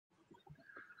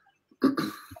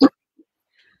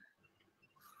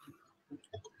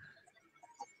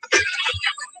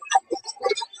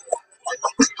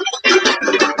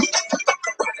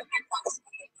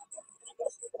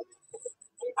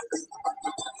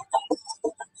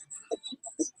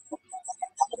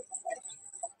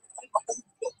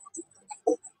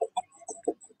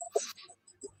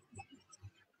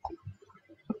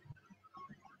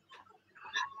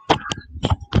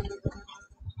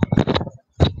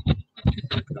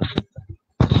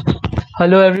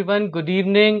Hello, everyone. Good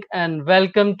evening, and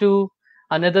welcome to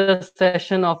another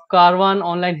session of Karwaan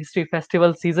Online History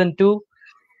Festival Season 2.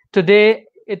 Today,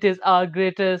 it is our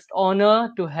greatest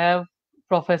honor to have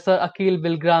Professor Akeel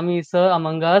Bilgrami, sir,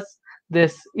 among us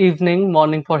this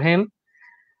morning for him,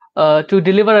 to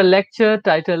deliver a lecture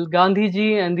titled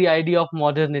Gandhiji and the Idea of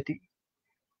Modernity.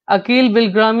 Akeel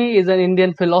Bilgrami is an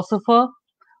Indian philosopher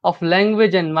of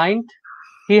language and mind.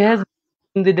 He has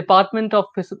been in the Department of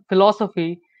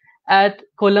Philosophy at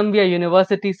Columbia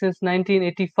University since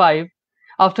 1985,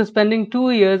 after spending 2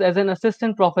 years as an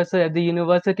assistant professor at the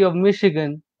University of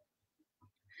Michigan.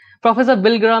 Professor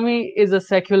Bilgrami is a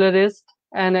secularist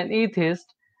and an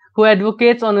atheist who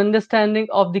advocates on understanding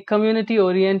of the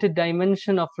community-oriented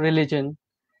dimension of religion.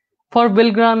 For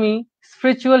Bilgrami,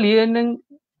 spiritual yearning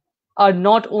are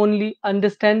not only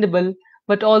understandable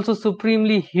but also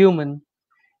supremely human.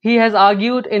 He has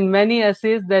argued in many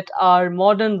essays that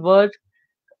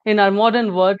in our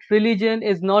modern world, religion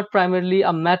is not primarily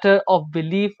a matter of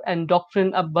belief and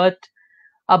doctrine, but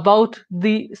about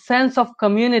the sense of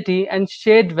community and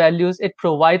shared values it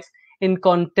provides in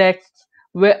contexts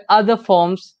where other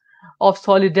forms of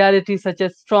solidarity, such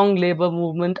as strong labor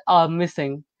movement, are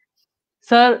missing.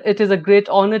 Sir, it is a great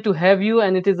honor to have you,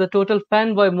 and it is a total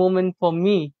fanboy moment for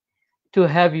me to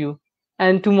have you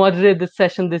and to moderate this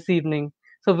session this evening.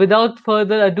 So without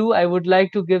further ado, I would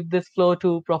like to give this floor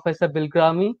to Professor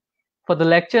Bilgrami for the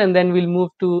lecture, and then we'll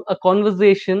move to a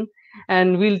conversation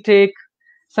and we'll take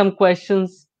some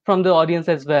questions from the audience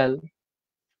as well.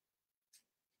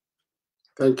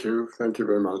 Thank you. Thank you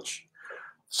very much.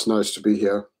 It's nice to be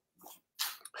here.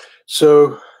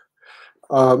 So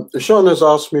Sean has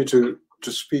asked me to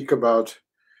speak about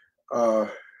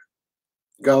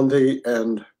Gandhi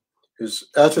and his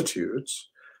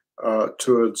attitudes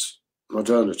towards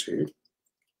modernity.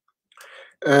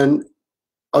 And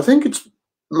I think it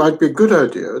might be a good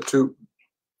idea to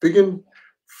begin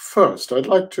first. I'd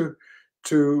like to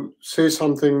say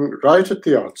something right at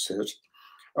the outset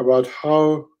about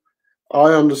how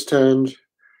I understand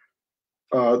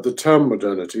the term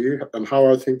modernity and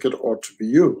how I think it ought to be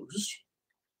used.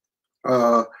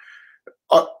 You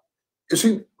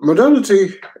see,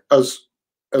 modernity as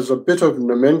a bit of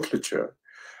nomenclature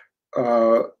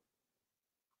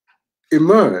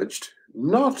emerged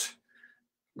not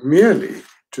merely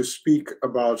to speak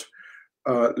about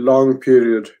a long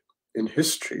period in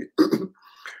history,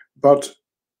 but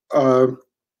so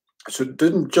it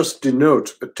didn't just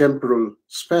denote a temporal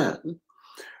span,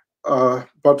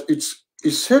 but it's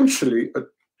essentially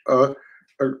a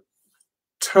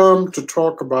term to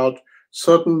talk about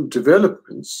certain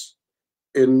developments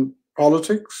in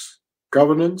politics,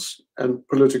 governance, and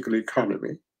political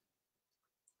economy,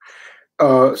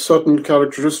 certain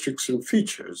characteristics and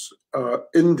features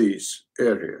in these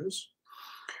areas.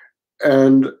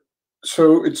 And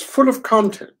so it's full of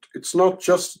content. It's not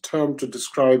just a term to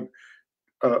describe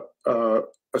a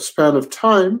span of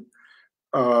time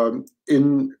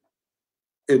in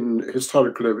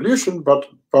historical evolution, but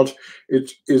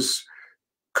it is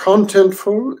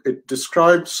contentful. It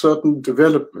describes certain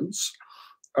developments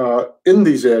in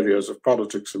these areas of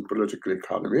politics and political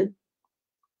economy,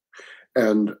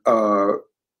 and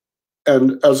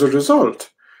as a result,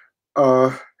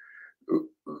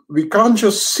 we can't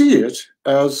just see it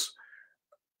as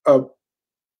a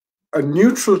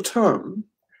neutral term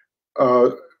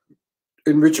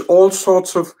in which all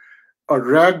sorts of a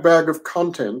ragbag of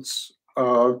contents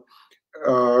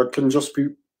can just be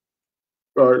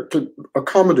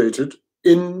accommodated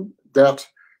in that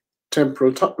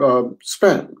temporal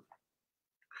span.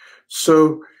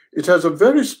 So it has a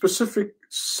very specific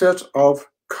set of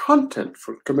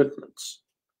contentful commitments,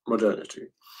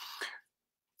 modernity.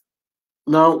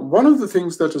 Now, one of the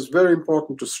things that is very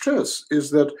important to stress is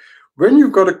that when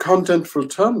you've got a contentful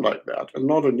term like that, and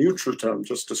not a neutral term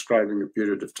just describing a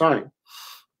period of time,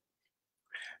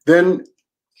 then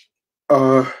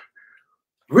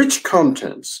which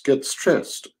contents get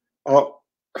stressed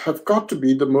have got to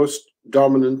be the most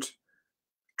dominant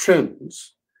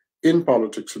trends in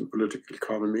politics and political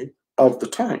economy of the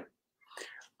time.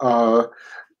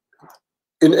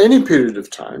 In any period of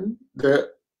time, there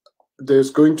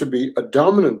there's going to be a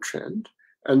dominant trend,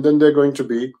 and then there are going to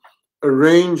be a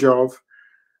range of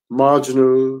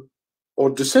marginal or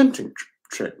dissenting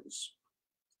trends.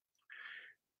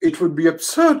 It would be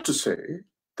absurd to say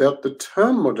that the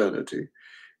term modernity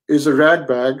is a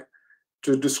ragbag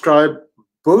to describe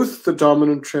both the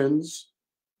dominant trends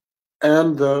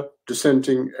and the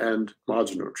dissenting and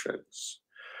marginal trends,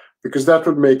 because that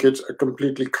would make it a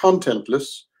completely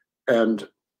contentless and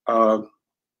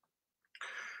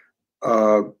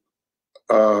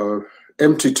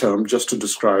empty term just to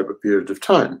describe a period of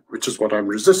time, which is what I'm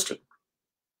resisting.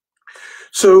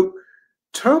 So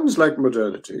terms like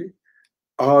modernity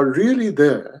are really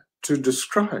there to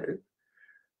describe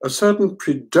a certain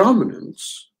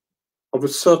predominance of a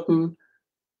certain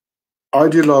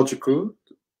ideological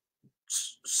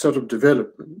set of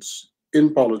developments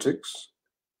in politics,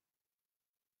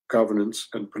 governance,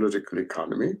 and political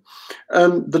economy.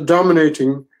 And the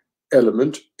dominating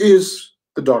element is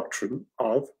the doctrine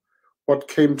of what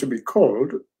came to be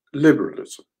called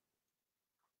liberalism.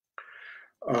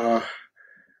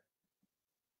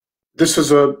 This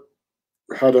has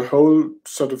had a whole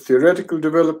set of theoretical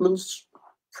developments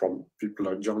from people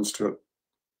like John Stuart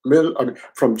Mill,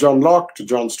 from John Locke to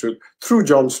John Stuart, through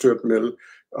John Stuart Mill,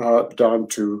 down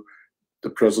to the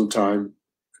present time,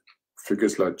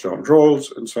 figures like John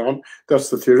Rawls and so on. That's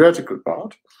the theoretical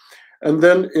part. And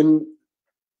then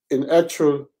in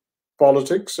actual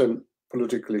politics and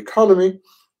political economy,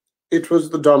 it was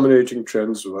the dominating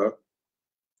trends were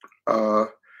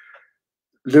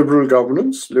liberal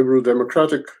governance, liberal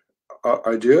democratic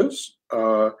ideas,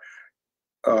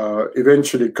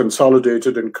 eventually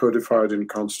consolidated and codified in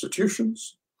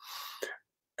constitutions,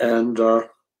 and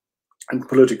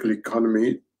political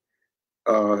economy,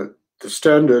 the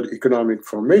standard economic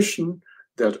formation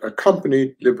that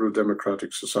accompanied liberal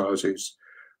democratic societies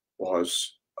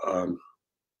was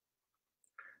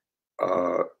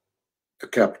the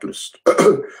capitalist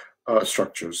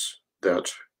structures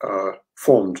that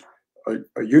formed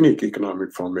a unique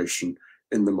economic formation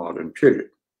in the modern period.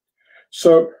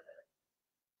 So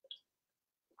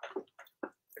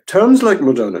terms like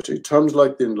modernity, terms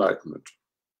like the Enlightenment,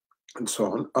 and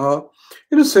so on are,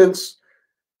 in a sense,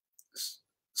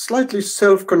 slightly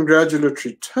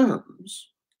self-congratulatory terms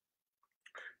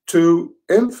to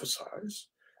emphasize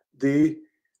the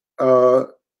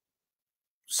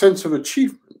sense of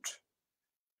achievement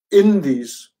in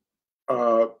these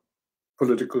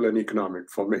political and economic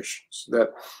formations,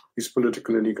 that these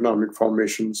political and economic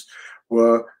formations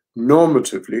were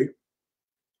normatively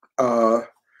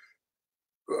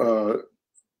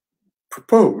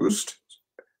proposed.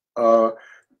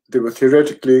 They were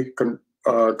theoretically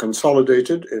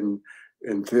consolidated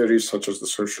in theories such as the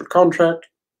social contract,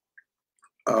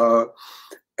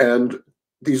 and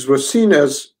these were seen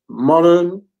as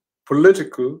modern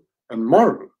political and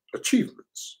moral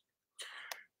achievements.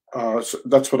 So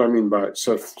that's what I mean by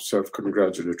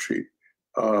self-congratulatory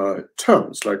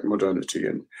terms like modernity,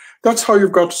 and that's how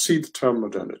you've got to see the term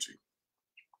modernity.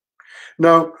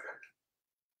 Now,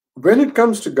 when it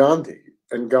comes to Gandhi,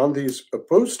 and Gandhi is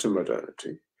opposed to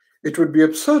modernity, it would be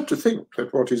absurd to think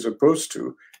that what he's opposed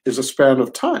to is a span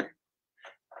of time.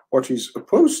 What he's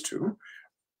opposed to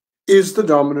is the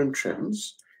dominant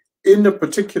trends in a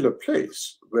particular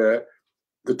place where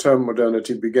the term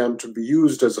modernity began to be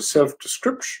used as a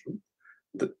self-description.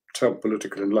 The term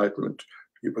political enlightenment,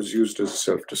 it was used as a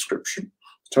self-description.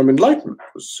 The term enlightenment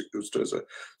was used as a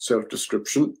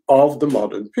self-description of the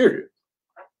modern period.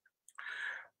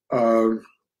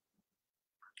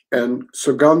 And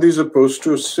so Gandhi is opposed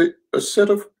to a set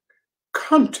of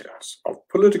contents, of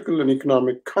political and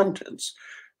economic contents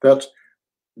that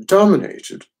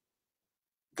dominated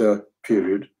the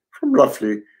period from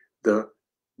roughly the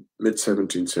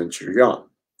mid-17th century on.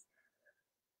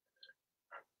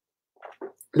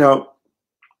 Now,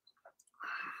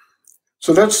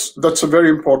 so that's a very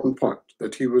important point,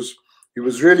 that he was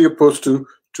really opposed to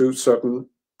certain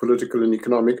political and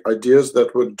economic ideas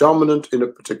that were dominant in a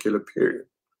particular period.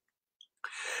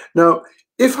 Now,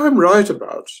 if I'm right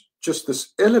about just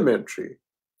this elementary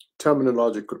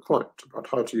terminological point about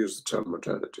how to use the term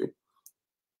modernity,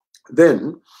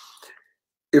 then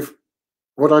if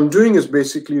what I'm doing is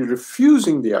basically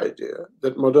refusing the idea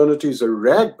that modernity is a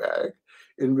ragbag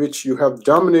in which you have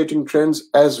dominating trends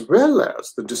as well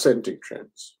as the dissenting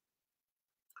trends.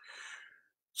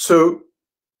 So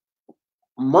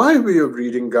my way of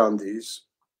reading Gandhi's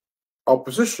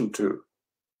opposition to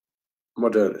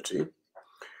modernity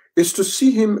is to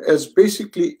see him as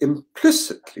basically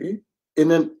implicitly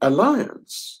in an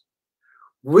alliance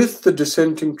with the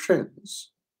dissenting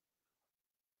trends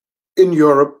in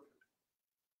Europe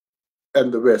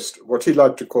and the West, what he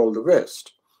liked to call the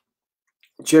West,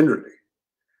 generally.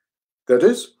 That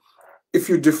is, if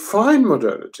you define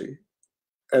modernity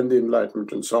and the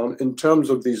Enlightenment and so on in terms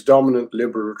of these dominant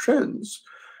liberal trends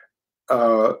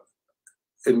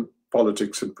in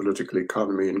politics and political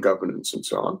economy and governance and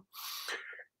so on,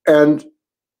 and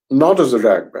not as a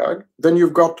ragbag, then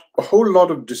you've got a whole lot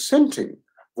of dissenting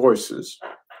voices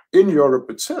in Europe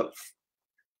itself,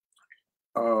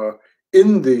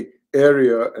 in the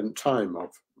area and time of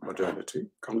modernity,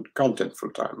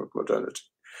 contentful time of modernity.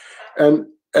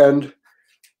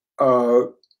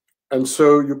 And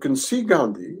so you can see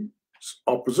Gandhi's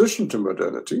opposition to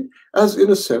modernity as,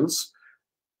 in a sense,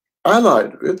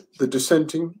 allied with the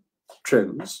dissenting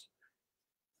trends,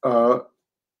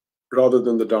 rather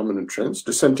than the dominant trends,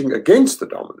 dissenting against the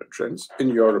dominant trends in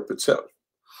Europe itself.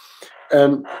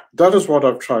 And that is what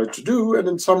I've tried to do. And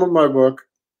in some of my work,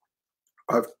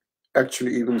 I've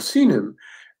actually even seen him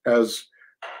as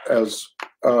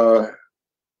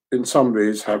in some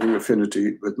ways having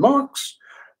affinity with Marx,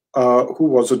 who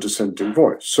was a dissenting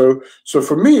voice. So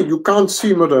for me, you can't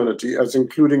see modernity as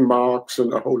including Marx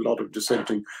and a whole lot of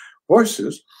dissenting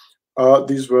voices.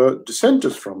 These were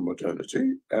dissenters from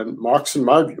modernity, and Marx, in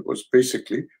my view, was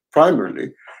basically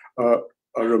primarily a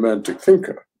romantic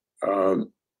thinker.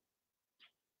 And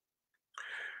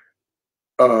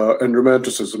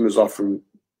Romanticism is often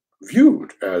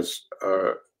viewed as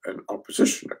an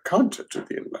opposition, a counter to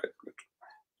the Enlightenment.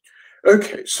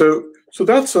 Okay, so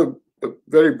that's a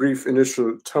very brief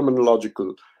initial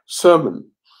terminological sermon,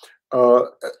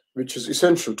 which is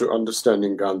essential to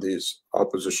understanding Gandhi's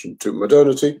opposition to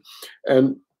modernity.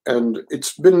 And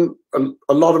it's been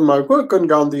a lot of my work on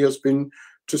Gandhi has been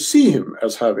to see him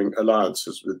as having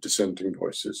alliances with dissenting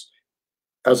voices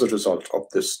as a result of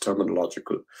this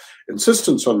terminological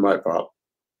insistence on my part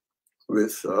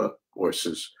with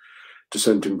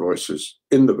dissenting voices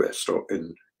in the West or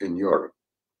in Europe.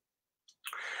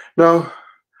 Now,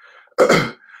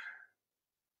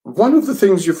 one of the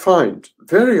things you find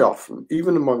very often,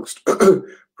 even amongst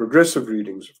progressive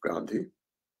readings of Gandhi,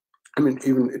 I mean,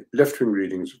 even left-wing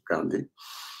readings of Gandhi,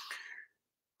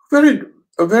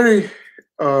 a very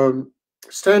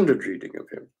standard reading of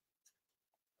him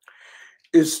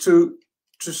is to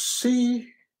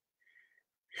see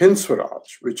Hind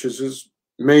Swaraj, which is his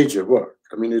major work.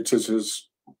 I mean, it is his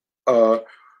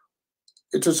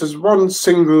one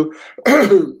single,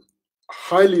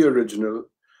 highly original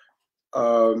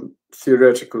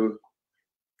theoretical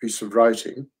piece of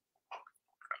writing.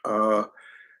 The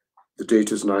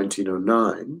date is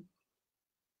 1909.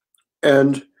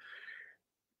 And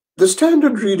the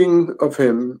standard reading of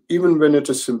him, even when it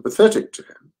is sympathetic to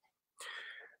him,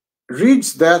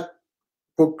 reads that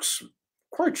book's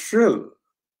quite shrill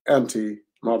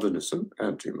anti-modernism,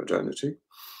 anti-modernity,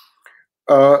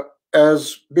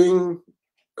 as being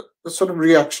a sort of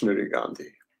reactionary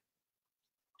Gandhi.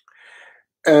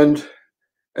 And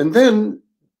then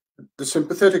the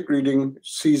sympathetic reading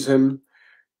sees him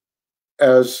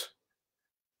as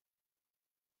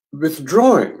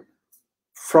withdrawing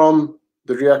from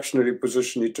the reactionary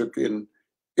position he took in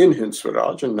Hind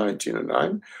Swaraj in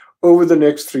 1909 over the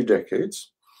next 3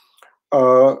 decades,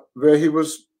 where he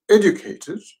was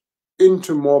educated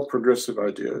into more progressive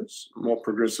ideas, more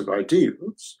progressive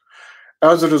ideals,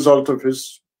 as a result of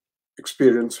his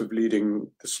experience of leading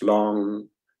this long,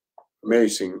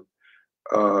 amazing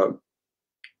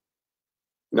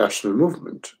national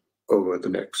movement over the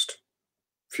next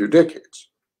few decades.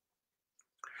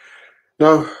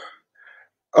 Now,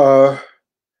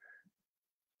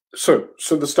 so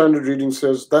the standard reading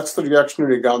says that's the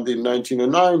reactionary Gandhi in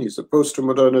 1909. He's opposed to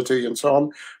modernity and so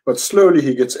on, but slowly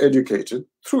he gets educated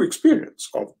through experience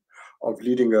of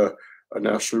leading a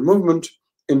national movement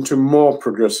into more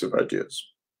progressive ideas.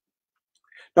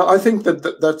 Now, I think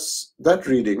that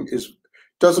reading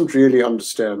doesn't really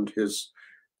understand his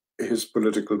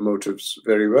political motives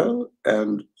very well,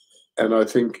 and I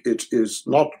think it is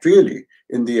not really,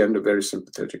 in the end, a very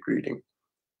sympathetic reading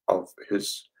of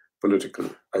his political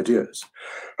ideas.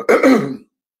 I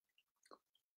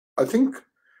think,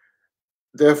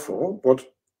 therefore,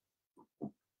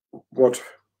 what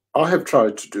I have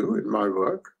tried to do in my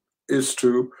work is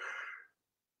to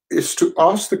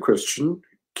ask the question: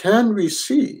 can we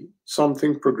see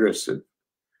something progressive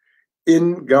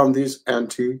in Gandhi's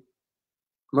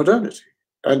anti-modernity,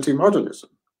 anti-modernism?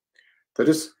 That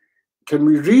is, can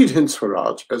we read Hind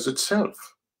Swaraj as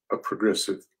itself a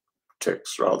progressive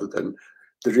text rather than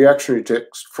the reactionary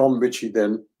text from which he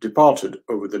then departed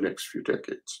over the next few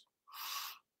decades?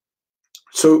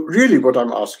 So really what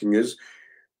I'm asking is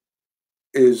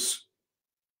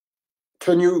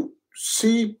can you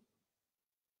see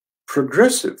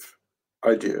progressive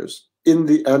ideas in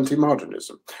the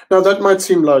anti-modernism. Now that might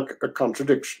seem like a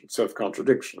contradiction,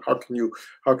 self-contradiction. How can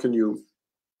you,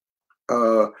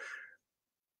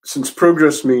 since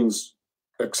progress means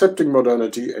accepting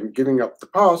modernity and giving up the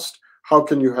past, how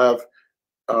can you have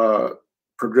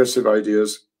progressive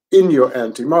ideas in your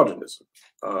anti-modernism?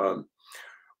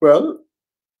 Well,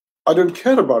 I don't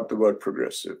care about the word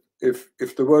progressive.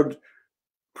 If the word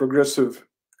progressive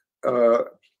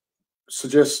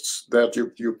suggests that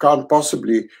you can't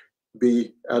possibly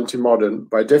be anti-modern,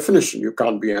 by definition, you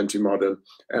can't be anti-modern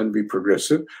and be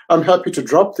progressive, I'm happy to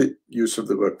drop the use of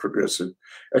the word progressive,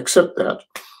 accept that,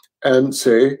 and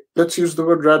say, let's use the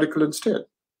word radical instead.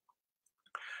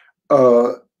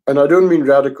 And I don't mean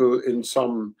radical in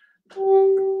some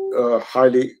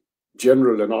highly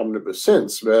general and omnibus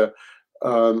sense, where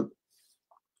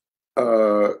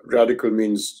radical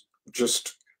means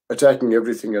just attacking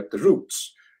everything at the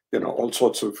roots. You know, all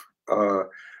sorts of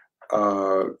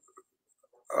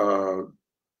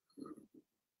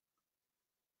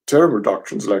terrible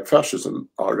doctrines like fascism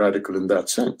are radical in that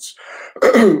sense.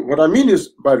 What I mean is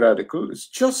by radical is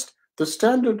just the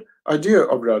standard idea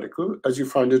of radical as you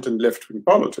find it in left-wing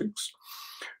politics.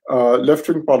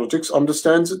 Left-wing politics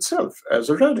understands itself as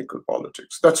a radical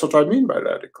politics. That's what I mean by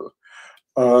radical.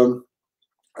 And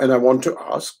I want to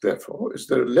ask, therefore, is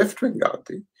there a left-wing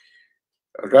Gandhi,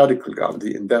 a radical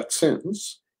Gandhi in that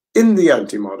sense, in the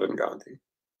anti-modern Gandhi?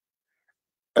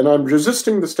 And I'm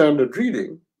resisting the standard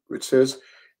reading, which says,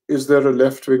 is there a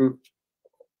left-wing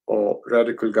or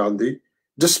radical Gandhi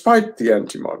despite the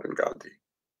anti-modern Gandhi,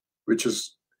 which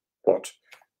is what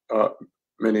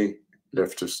many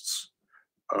leftists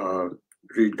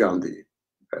read Gandhi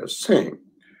as saying.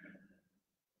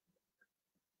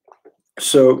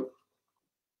 So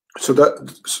that,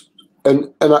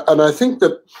 and I think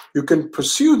that you can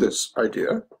pursue this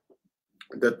idea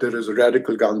that there is a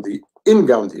radical Gandhi in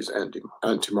Gandhi's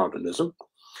anti-modernism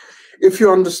if you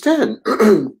understand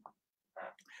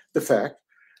the fact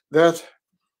that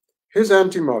his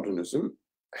anti-modernism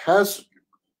has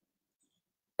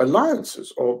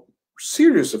alliances or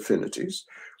serious affinities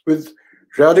with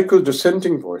radical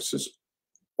dissenting voices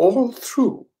all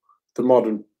through the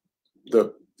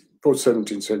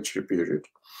post-17th century period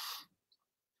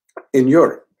in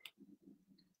Europe.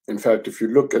 In fact, if you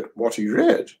look at what he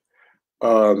read,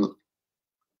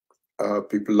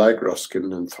 people like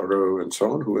Ruskin and Thoreau and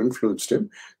so on who influenced him,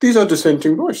 these are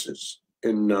dissenting voices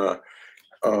in the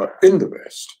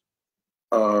West.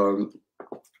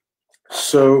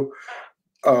 So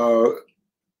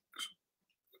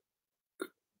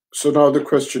now the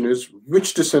question is,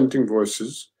 which dissenting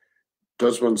voices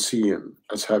does one see him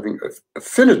as having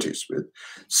affinities with,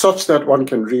 such that one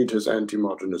can read his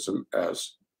anti-modernism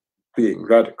as being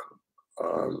radical?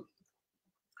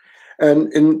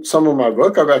 And in some of my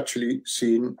work, I've actually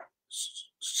seen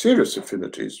serious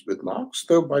affinities with Marx,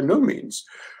 though by no means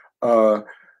a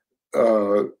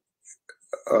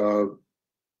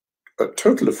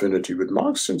total affinity with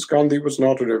Marx, since Gandhi was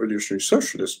not a revolutionary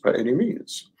socialist by any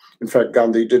means. In fact,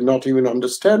 Gandhi did not even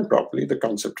understand properly the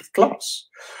concept of class.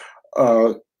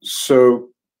 So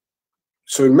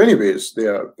in many ways, they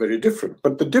are very different.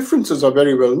 But the differences are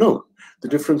very well known. The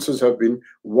differences have been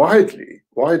widely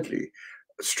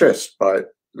stressed by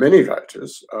many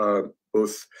writers,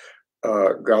 both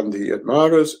Gandhi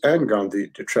admirers and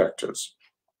Gandhi detractors.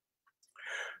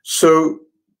 So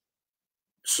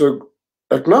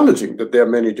acknowledging that there are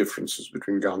many differences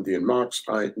between Gandhi and Marx,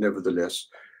 I nevertheless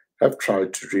have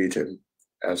tried to read him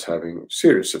as having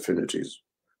serious affinities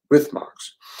with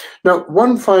Marx. Now,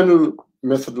 one final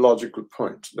methodological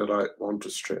point that I want to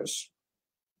stress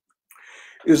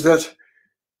is that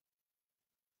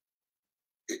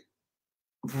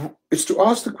it's to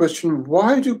ask the question,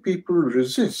 why do people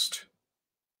resist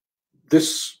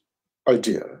this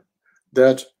idea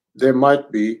that there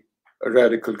might be a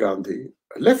radical Gandhi,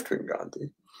 a left-wing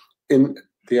Gandhi, in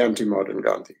the anti-modern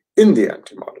Gandhi, in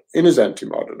his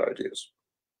anti-modern ideas?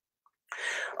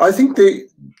 I think they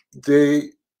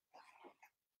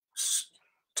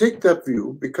take that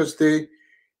view because they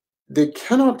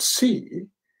cannot see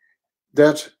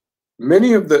that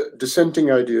many of the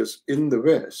dissenting ideas in the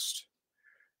West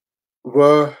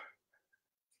were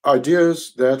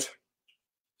ideas that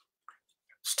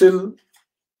still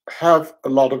have a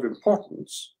lot of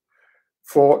importance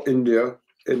for India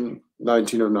in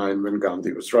 1909 when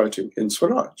Gandhi was writing in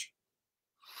Swaraj.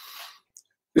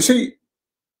 You see,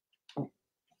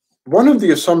 one of the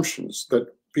assumptions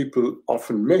that people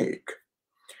often make,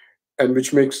 and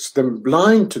which makes them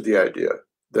blind to the idea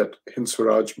that Hind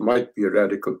Swaraj might be a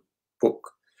radical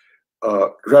book,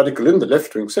 radical in the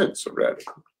left-wing sense of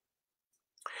radical,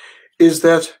 is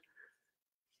that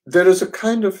there is a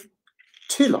kind of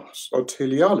telos or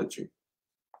teleology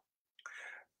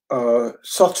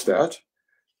such that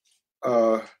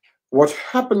what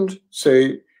happened,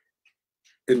 say,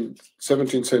 in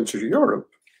 17th century Europe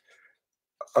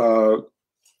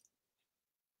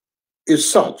is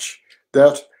such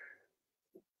that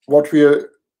what we are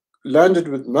landed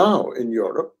with now in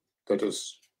Europe, that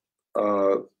is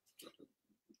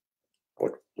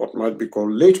what might be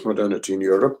called late modernity in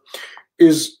Europe,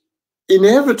 is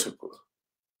inevitable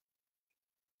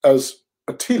as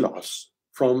a telos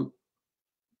from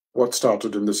what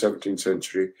started in the 17th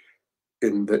century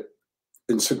in the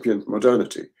incipient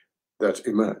modernity that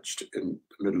emerged in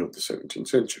the middle of the 17th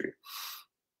century.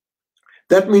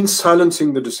 That means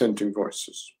silencing the dissenting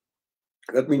voices.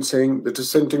 That means saying the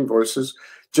dissenting voices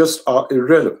just are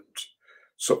irrelevant.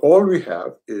 So all we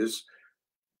have is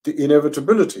the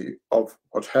inevitability of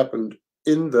what happened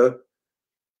in the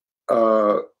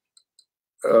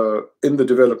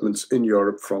developments in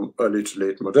Europe from early to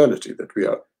late modernity that we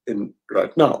are in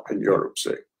right now in Europe,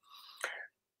 say.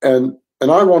 And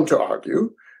I want to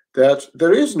argue that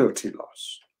there is no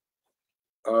telos.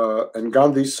 And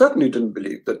Gandhi certainly didn't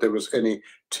believe that there was any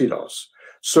telos.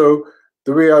 So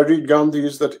the way I read Gandhi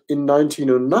is that in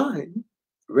 1909,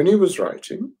 when he was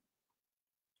writing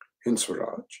Hind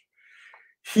Swaraj,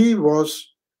 he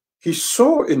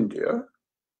saw India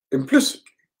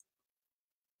implicitly.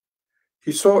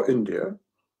 He saw India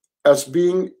as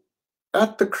being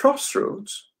at the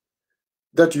crossroads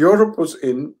that Europe was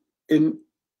in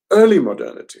early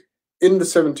modernity, in the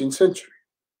 17th century.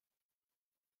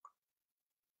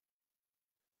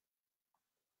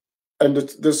 And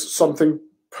there's something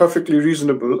perfectly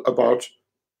reasonable about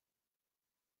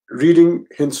reading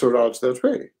Hind Swaraj that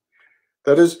way.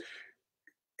 That is,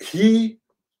 he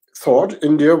thought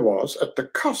India was at the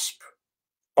cusp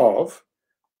of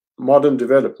modern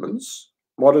developments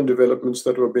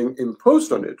that were being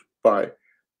imposed on it by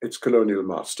its colonial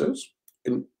masters.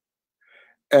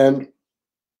 And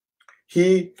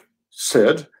he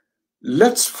said,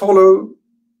 let's follow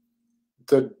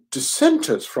the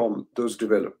dissenters from those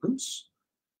developments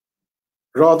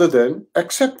rather than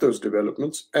accept those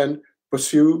developments and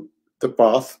pursue the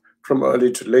path from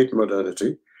early to late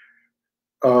modernity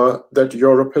that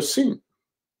Europe has seen.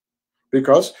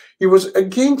 Because he was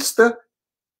against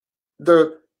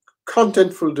the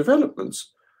contentful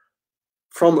developments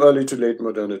from early to late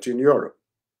modernity in Europe.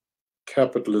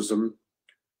 Capitalism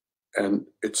and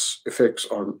its effects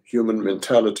on human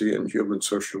mentality and human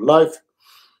social life.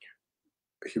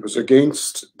 He was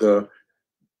against the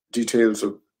details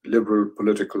of liberal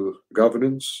political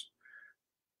governance.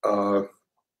 And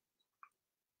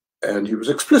he was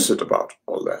explicit about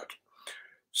all that.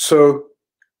 So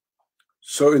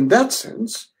in that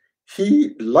sense,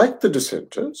 he, like the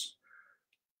dissenters,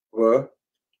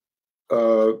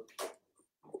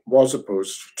 was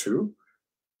opposed to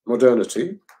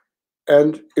modernity.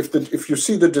 And if you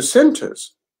see the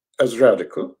dissenters as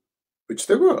radical, which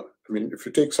they were, I mean, if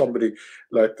you take somebody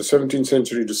like the 17th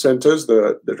century dissenters,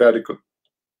 the radical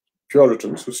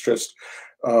Puritans who stressed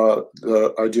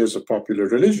the ideas of popular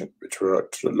religion, which were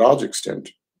to a large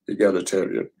extent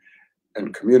egalitarian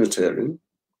and communitarian.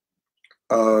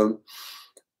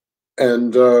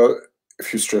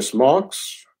 If you stress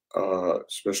Marx,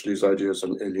 especially his ideas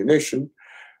on alienation,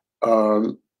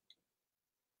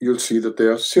 you'll see that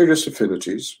there are serious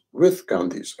affinities with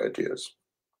Gandhi's ideas.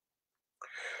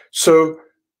 So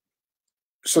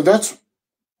that's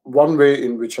one way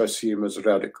in which I see him as a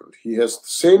radical. He has the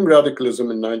same radicalism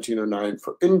in 1909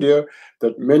 for India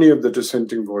that many of the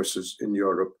dissenting voices in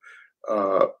Europe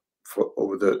for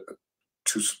over the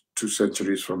two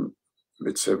centuries from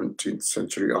mid-17th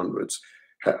century onwards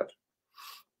had.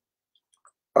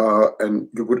 And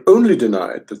you would only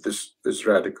deny that this is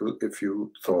radical if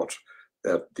you thought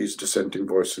that these dissenting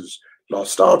voices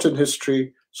lost out in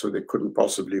history, so they couldn't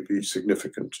possibly be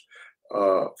significant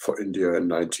for India in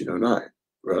 1909.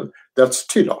 Well, that's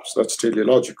telos, that's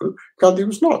teleological. Gandhi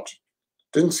was not.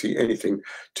 Didn't see anything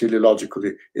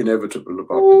teleologically inevitable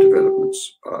about the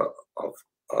developments of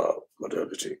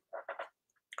modernity.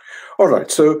 All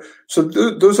right, so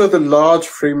those are the large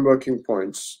frameworking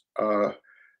points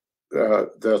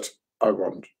that I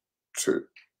want to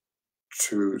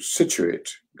situate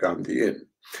Gandhi in.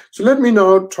 So let me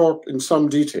now talk in some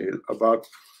detail about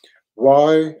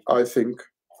why I think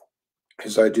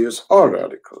his ideas are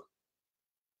radical,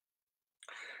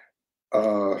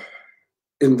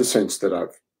 in the sense that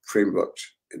I've frameworked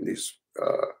in these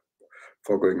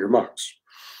foregoing remarks.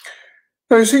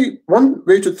 Now, you see, one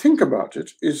way to think about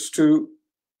it is to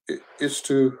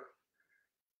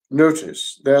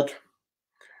notice that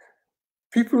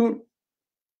people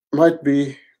might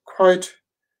be quite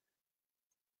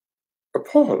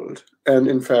appalled and,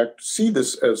 in fact, see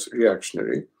this as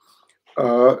reactionary.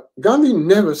 Gandhi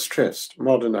never stressed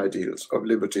modern ideals of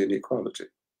liberty and equality.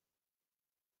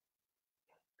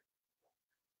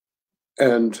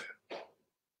 And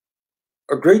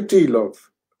a great deal of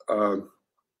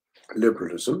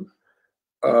liberalism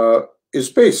is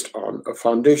based on a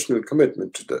foundational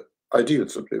commitment to the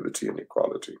ideals of liberty and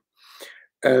equality.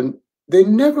 And they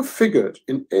never figured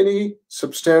in any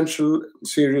substantial,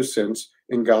 serious sense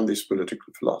in Gandhi's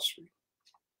political philosophy.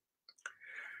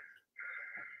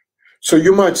 So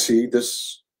you might see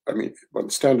this, I mean, one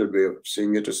standard way of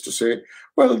seeing it is to say,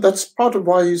 well, that's part of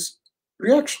why he's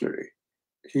reactionary.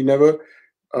 He never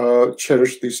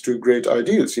cherished these two great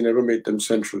ideals. He never made them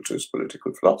central to his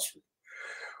political philosophy.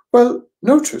 Well,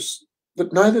 notice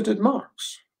that neither did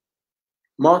Marx.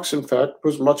 Marx, in fact,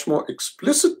 was much more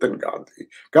explicit than Gandhi.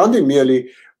 Gandhi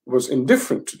merely was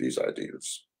indifferent to these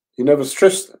ideals. He never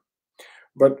stressed them.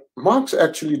 But Marx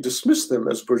actually dismissed them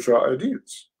as bourgeois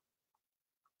ideals.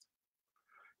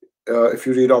 If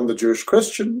you read On the Jewish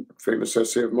Question, famous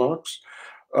essay of Marx,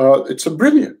 it's a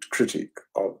brilliant critique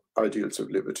of ideals of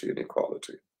liberty and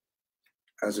equality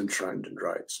as enshrined in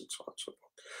rights and so on and so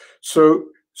forth.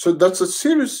 So that's a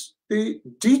seriously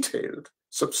detailed,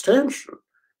 substantial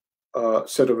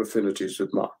set of affinities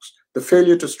with Marx, the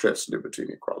failure to stress liberty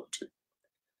and equality.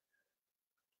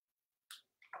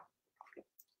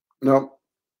 Now,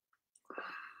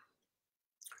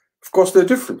 of course, there are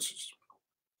differences.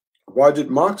 Why did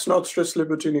Marx not stress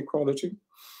liberty and equality?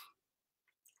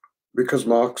 Because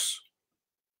Marx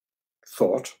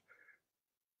thought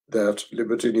that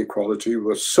liberty and equality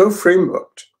were so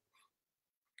frameworked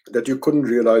that you couldn't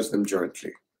realize them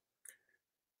jointly.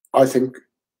 I think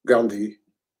Gandhi,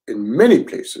 in many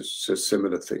places, says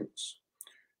similar things.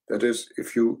 That is,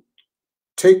 if you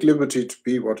take liberty to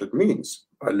be what it means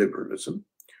by liberalism,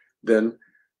 then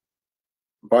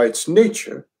by its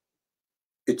nature,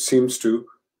 it seems to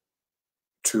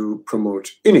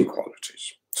promote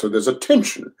inequalities. So there's a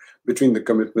tension between the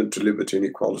commitment to liberty and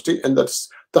equality, and that's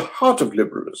the heart of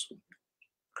liberalism.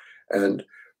 And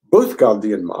both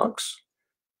Gandhi and Marx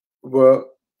were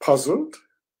puzzled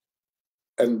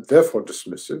and therefore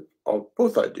dismissive of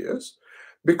both ideas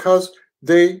because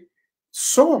they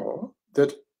saw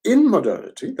that in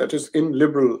modernity, that is in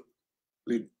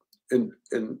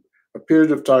a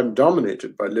period of time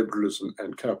dominated by liberalism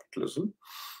and capitalism,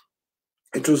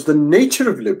 it was the nature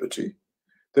of liberty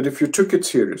that if you took it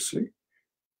seriously,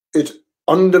 it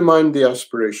undermined the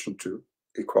aspiration to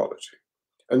equality.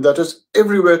 And that is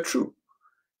everywhere true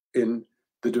in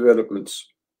the developments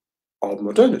of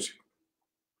modernity.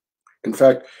 In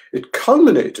fact, it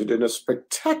culminated in a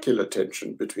spectacular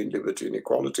tension between liberty and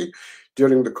equality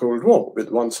during the Cold War, with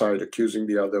one side accusing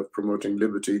the other of promoting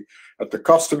liberty at the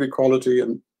cost of equality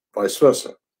and vice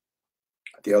versa.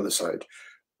 The other side,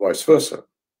 vice versa.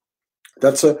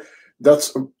 That's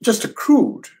just a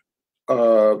crude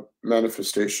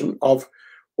manifestation of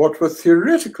what were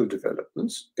theoretical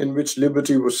developments in which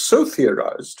liberty was so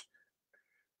theorized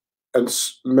and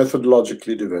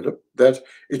methodologically developed that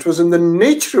it was in the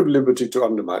nature of liberty to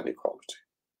undermine equality.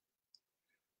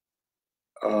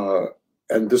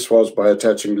 And this was by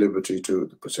attaching liberty to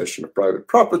the possession of private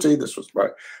property. This was by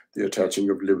the attaching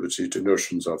of liberty to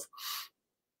notions of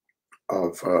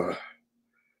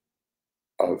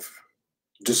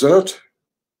desert,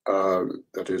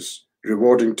 that is,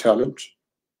 rewarding talent,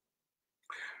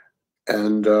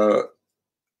 and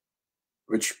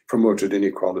which promoted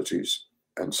inequalities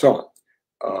and so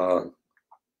on.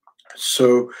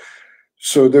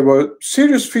 So there were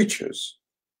serious features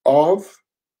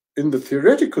in the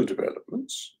theoretical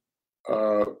developments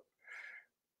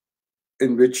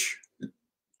in which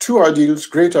two ideals,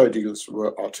 great ideals,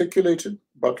 were articulated,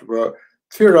 but were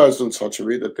theorized in such a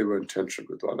way that they were in tension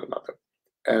with one another.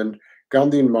 And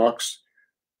Gandhi and Marx,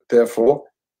 therefore,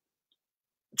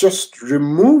 just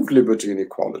removed liberty and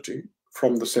equality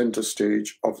from the center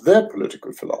stage of their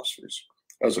political philosophies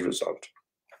as a result.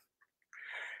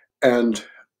 And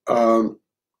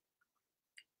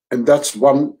that's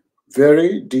one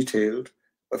very detailed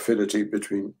affinity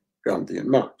between Gandhi and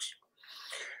Marx.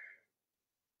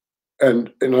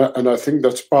 And I think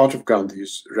that's part of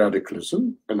Gandhi's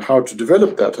radicalism, and how to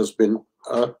develop that has been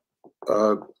a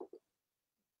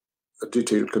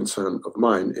detailed concern of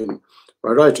mine in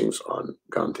my writings on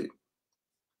Gandhi.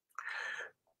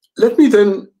 Let me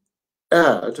then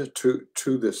add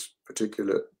to this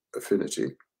particular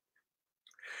affinity.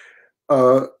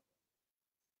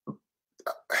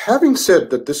 Having said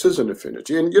that this is an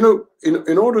affinity, and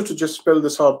in order to just spell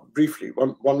this out briefly,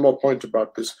 one more point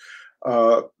about this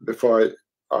before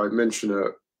I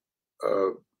mention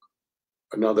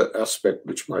another aspect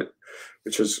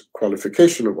which is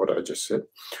qualification of what I just said.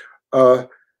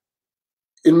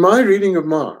 In my reading of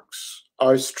Marx,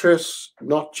 I stress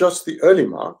not just the early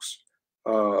Marx,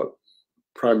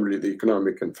 primarily the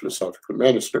economic and philosophical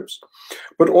manuscripts,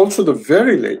 but also the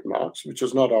very late Marx, which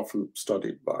is not often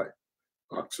studied by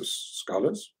Marxist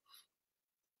scholars.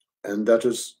 And that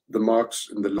is the Marx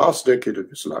in the last decade of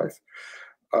his life,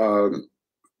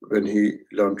 when he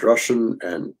learned Russian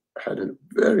and had a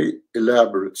very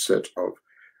elaborate set of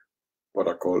what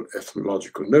are called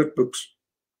ethnological notebooks,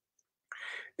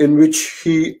 in which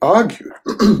he argued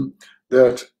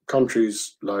that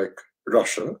countries like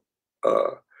Russia,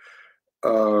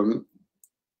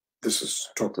 this is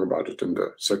talking about it in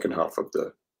the second half of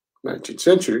the 19th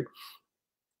century,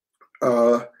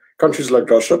 countries like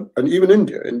Russia and even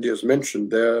India. India is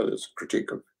mentioned there. There's a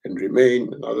critique of Henry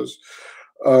Maine and others.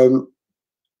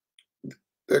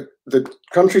 The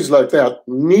countries like that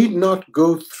need not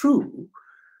go through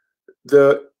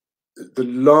the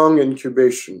long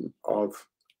incubation of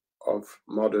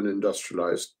modern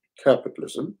industrialized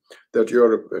capitalism that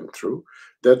Europe went through,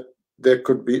 that there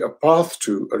could be a path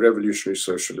to a revolutionary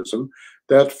socialism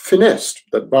that finessed,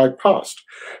 that bypassed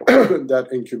that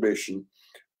incubation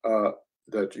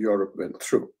that Europe went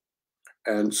through.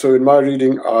 And so in my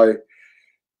reading, I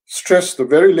stress the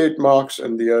very late Marx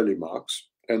and the early Marx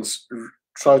and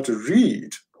try to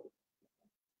read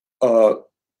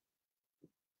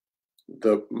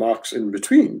the Marx in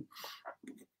between,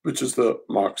 which is the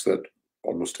Marx that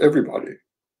almost everybody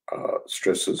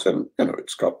stresses. And,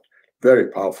 it's got very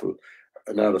powerful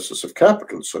analysis of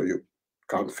capital, so you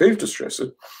can't fail to stress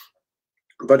it.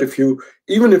 But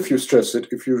even if you stress it,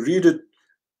 if you read it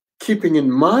keeping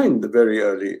in mind the very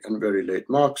early and very late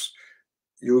Marx,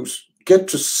 you get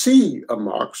to see a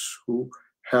Marx who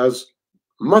has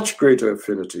much greater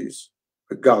affinities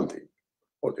with Gandhi,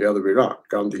 or the other way around.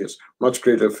 Gandhi has much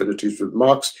greater affinities with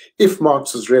Marx if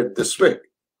Marx is read this way.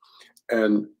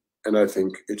 And I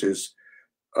think it is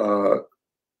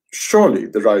surely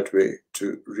the right way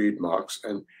to read Marx,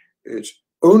 and it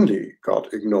only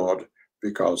got ignored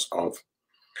because of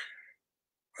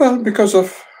a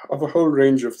whole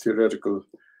range of theoretical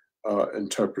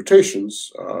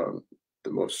interpretations, the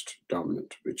most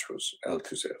dominant, which was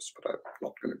Althusser's, but I'm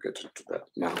not going to get into that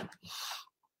now.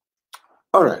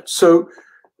 All right, so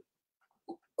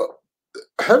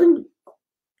having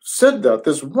said that,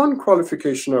 there's one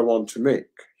qualification I want to make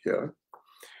here,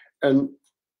 and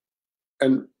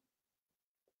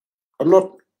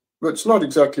it's not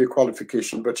exactly a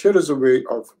qualification, but here is a way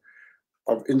of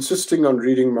insisting on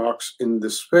reading Marx in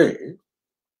this way,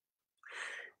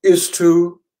 is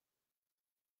to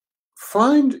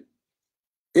find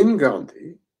in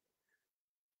Gandhi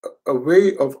a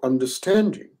way of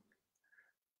understanding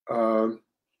a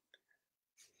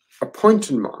point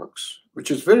in Marx,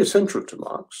 which is very central to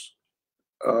Marx,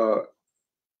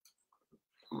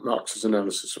 Marx's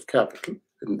analysis of capital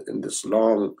in this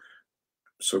long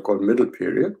so-called middle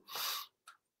period.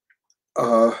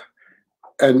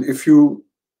 And if you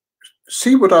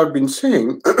see what I've been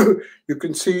saying, you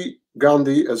can see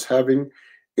Gandhi as having,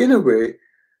 in a way,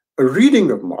 a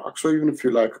reading of Marx, or even if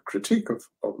you like, a critique of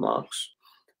Marx,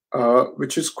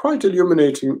 which is quite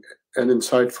illuminating and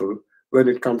insightful when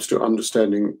it comes to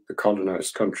understanding the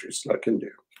colonized countries like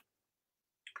India.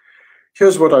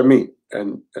 Here's what I mean,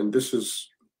 and this is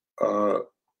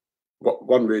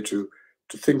one way to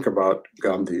think about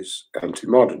Gandhi's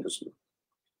anti-modernism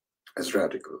as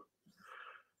radical.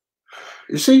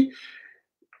 You see,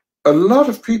 a lot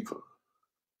of people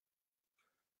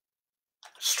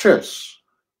stress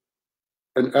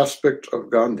an aspect of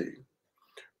Gandhi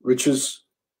which is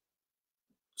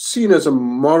seen as a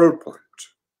moral point.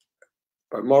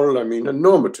 By moral, I mean a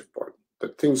normative point,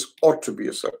 that things ought to be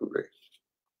a certain way.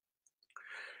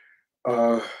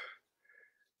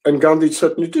 And Gandhi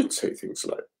certainly did say things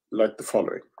like the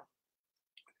following.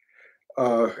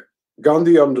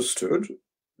 Gandhi understood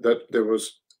that there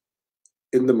was,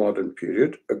 in the modern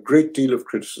period, a great deal of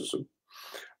criticism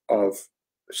of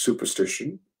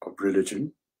superstition, of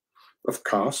religion, of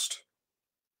caste,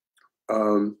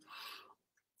 and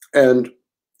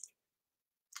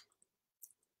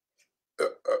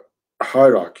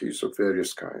hierarchies of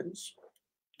various kinds,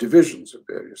 divisions of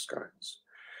various kinds,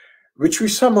 which we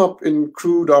sum up in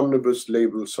crude omnibus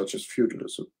labels such as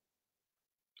feudalism.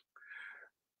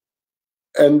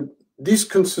 And these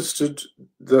consisted,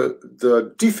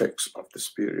 the defects of this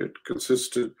period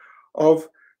consisted of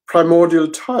primordial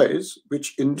ties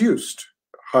which induced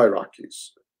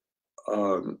hierarchies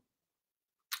and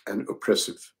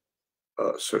oppressive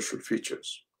social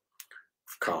features.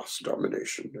 caste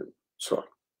domination and so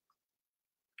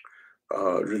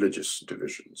on, religious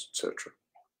divisions, etc.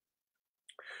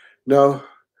 Now,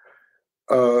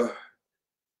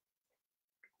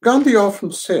 Gandhi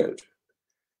often said,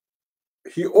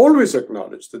 he always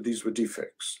acknowledged that these were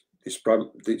defects,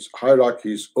 these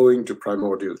hierarchies owing to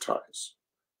primordial ties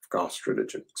of caste,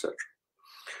 religion, etc.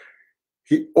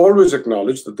 He always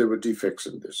acknowledged that there were defects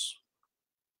in this.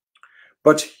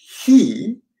 But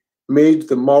he made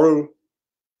the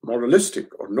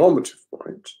moralistic or normative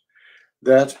point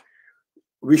that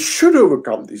we should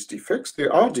overcome these defects. They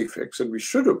are defects and we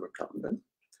should overcome them,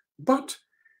 but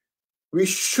we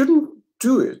shouldn't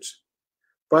do it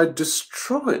by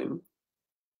destroying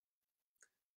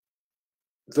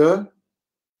the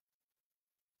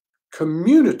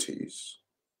communities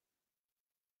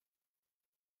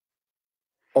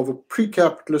of a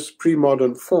pre-capitalist,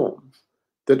 pre-modern form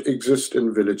that exist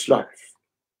in village life.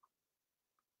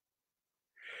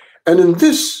 And in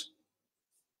this,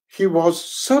 he was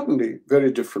certainly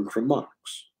very different from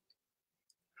Marx,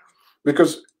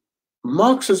 because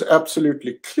Marx is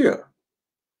absolutely clear.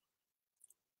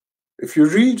 If you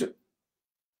read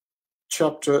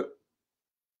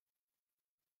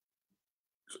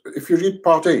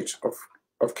part 8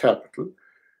 of Capital,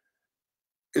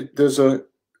 there's a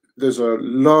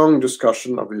long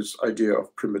discussion of his idea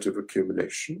of primitive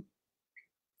accumulation.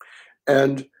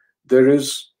 And there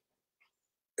is,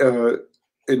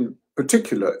 in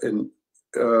particular, in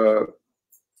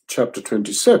chapter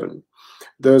 27,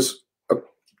 there's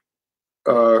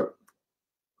a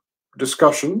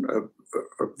discussion,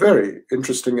 a very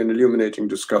interesting and illuminating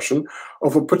discussion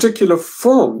of a particular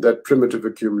form that primitive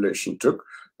accumulation took,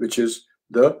 which is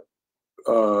the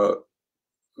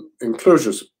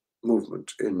enclosures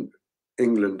movement in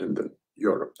England and then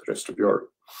Europe, the rest of Europe.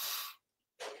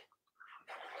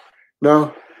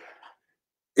 Now,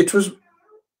 it was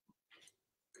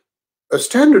a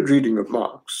standard reading of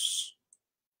Marx's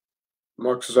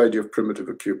idea of primitive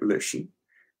accumulation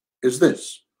is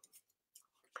this.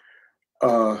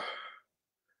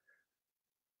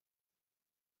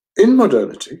 In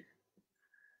modernity,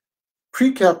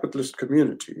 pre-capitalist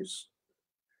communities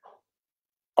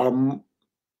are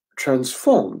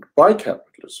transformed by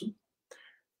capitalism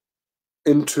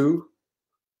into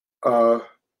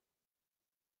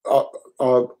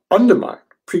undermined.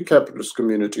 Pre-capitalist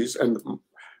communities and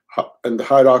the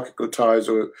hierarchical ties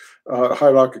or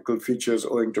hierarchical features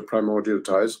owing to primordial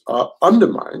ties are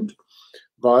undermined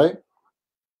by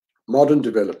modern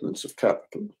developments of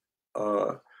capital,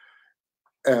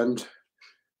 and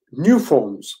new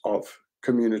forms of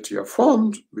community are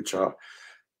formed, which are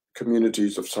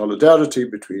communities of solidarity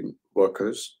between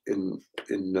workers in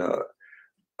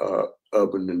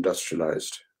urban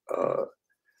industrialized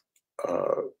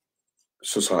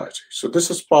society. So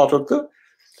this is part of the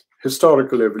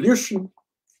historical evolution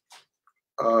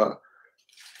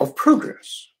of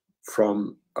progress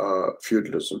from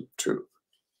feudalism to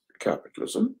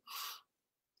capitalism.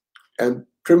 And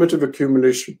primitive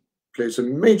accumulation plays a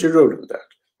major role in that.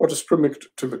 What is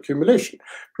primitive accumulation?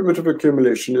 Primitive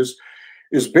accumulation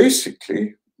is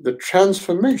basically the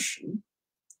transformation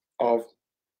of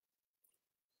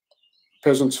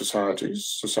peasant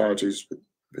societies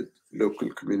with local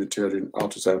communitarian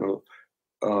artisanal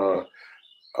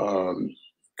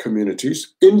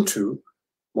communities into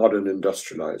modern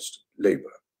industrialized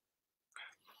labor.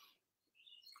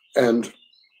 And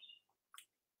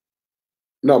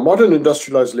now modern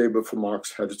industrialized labor for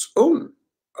Marx had its own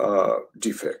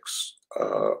defects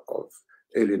of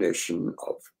alienation,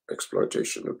 of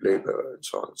exploitation of labor, and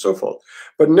so on and so forth.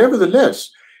 But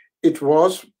nevertheless, it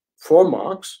was, for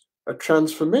Marx, a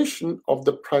transformation of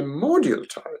the primordial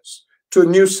ties to a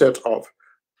new set of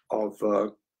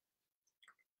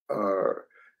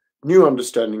new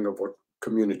understanding of what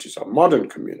communities are, modern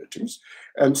communities.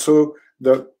 And so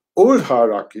the old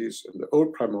hierarchies and the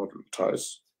old primordial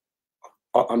ties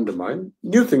are undermined.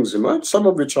 New things emerge, some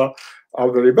of which are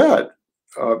very bad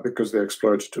because they're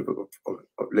exploitative of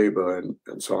labor and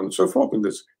so on and so forth. And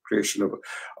there's creation of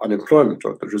unemployment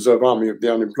or the reserve army of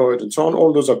the unemployed and so on.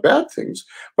 All those are bad things.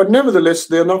 But nevertheless,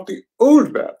 they're not the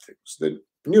old bad things. They're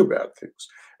new bad things.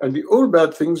 And the old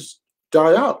bad things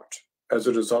die out as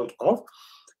a result of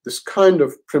this kind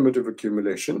of primitive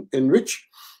accumulation in which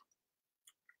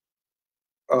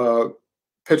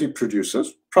petty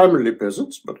producers, primarily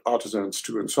peasants, but artisans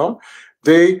too, and so on,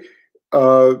 they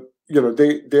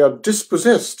are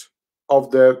dispossessed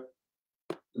of their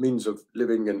means of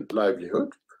living and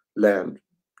livelihood, land,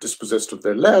 dispossessed of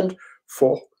their land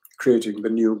for creating the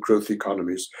new growth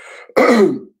economies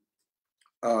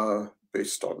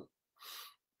based on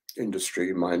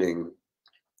industry, mining,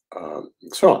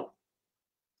 and so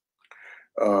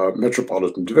on.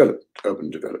 Metropolitan development, urban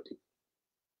development.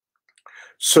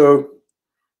 So,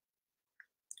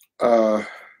 and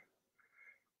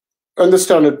the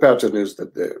standard pattern is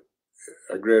that the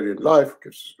agrarian life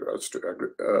gives rise to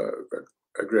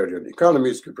agrarian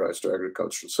economies, give rise to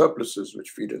agricultural surpluses,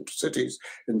 which feed into cities,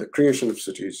 in the creation of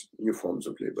cities, new forms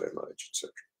of labor emerge,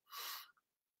 etc.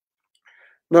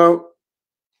 Now,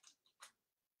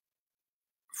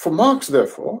 for Marx,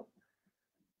 therefore,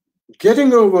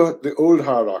 getting over the old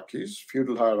hierarchies,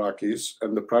 feudal hierarchies,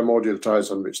 and the primordial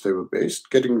ties on which they were based,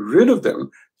 getting rid of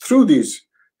them through these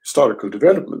historical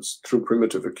developments, through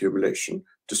primitive accumulation,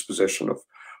 dispossession of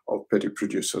petty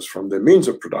producers from their means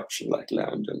of production, like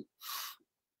land and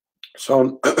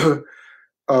so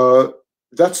on,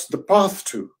 that's the path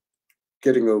to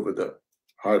getting over the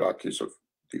hierarchies of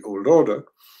the old order.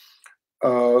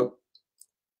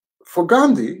 For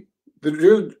Gandhi,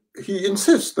 he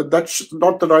insists that that's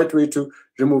not the right way to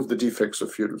remove the defects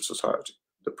of feudal society,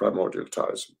 the primordial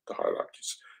ties, the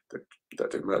hierarchies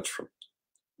that emerge from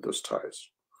those ties.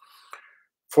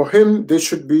 For him, they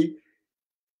should be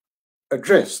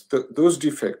addressed, those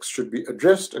defects should be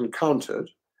addressed and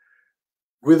countered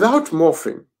without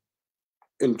morphing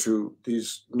into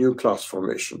these new class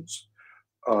formations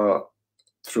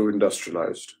through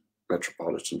industrialized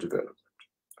metropolitan development.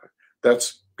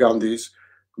 That's Gandhi's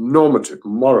normative,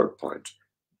 moral point.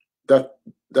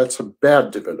 That's a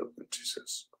bad development, he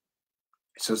says.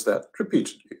 He says that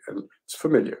repeatedly, and it's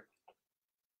familiar.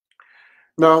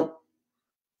 Now,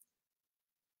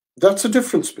 that's a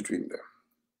difference between them.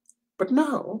 But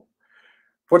now,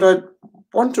 what I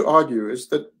want to argue is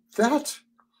that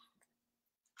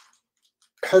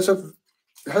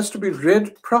has to be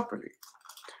read properly.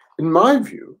 In my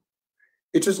view,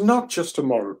 it is not just a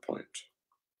moral point.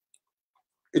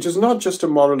 It is not just a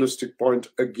moralistic point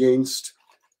against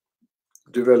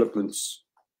developments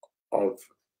of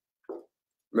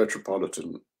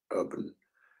metropolitan urban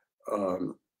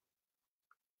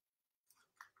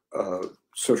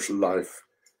social life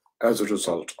as a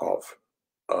result of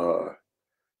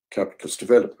capitalist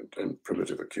development and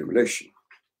primitive accumulation.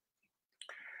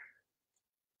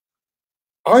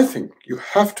 I think you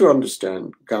have to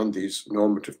understand Gandhi's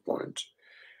normative point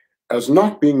as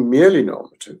not being merely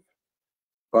normative,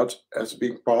 but as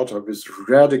being part of his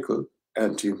radical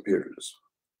anti-imperialism.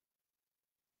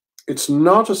 It's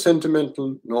not a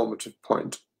sentimental normative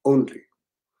point only.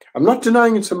 I'm not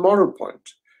denying it's a moral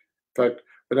point. In fact,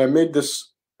 when I made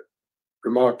this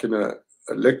remark in a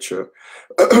lecture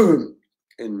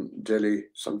in Delhi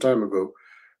some time ago,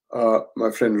 my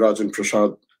friend Rajan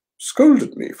Prasad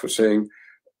scolded me for saying,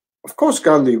 of course,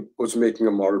 Gandhi was making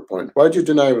a moral point. Why do you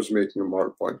deny he was making a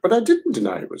moral point? But I didn't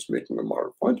deny he was making a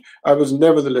moral point. I was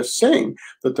nevertheless saying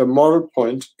that the moral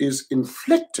point is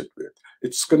inflected with,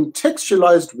 it's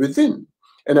contextualized within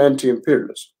an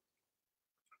anti-imperialism.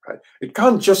 Right? It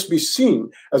can't just be seen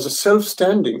as a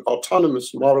self-standing,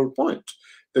 autonomous moral point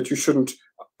that you shouldn't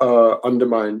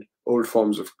undermine old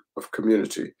forms of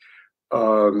community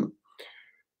and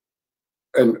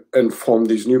form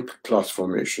these new class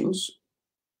formations.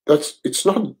 It's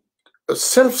not a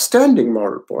self-standing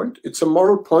moral point. It's a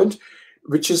moral point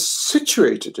which is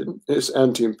situated in this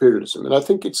anti-imperialism. And I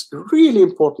think it's really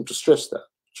important to stress that,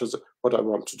 which is what I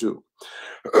want to do.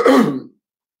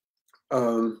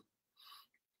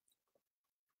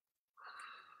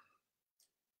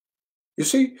 You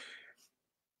see,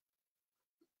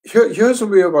 here's a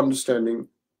way of understanding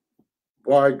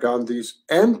why Gandhi's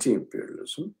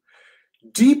anti-imperialism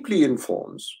deeply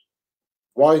informs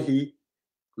why he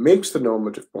makes the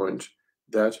normative point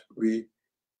that we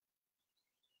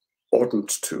oughtn't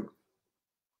to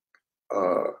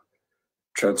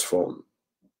transform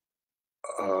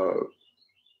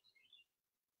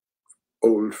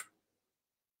old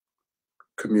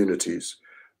communities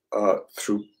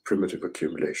through primitive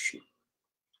accumulation,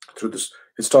 through this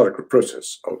historical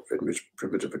process in which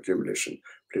primitive accumulation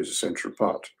plays a central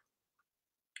part.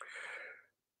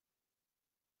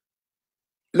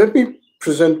 Let me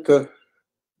present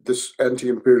this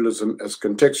anti-imperialism as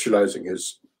contextualizing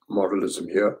his moralism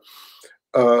here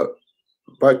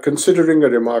by considering a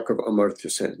remark of Amartya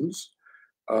Sen's,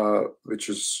 which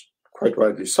is quite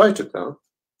widely cited now.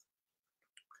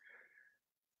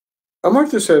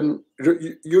 Amartya Sen,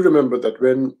 you remember that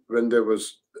when there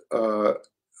was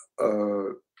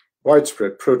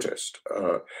widespread protest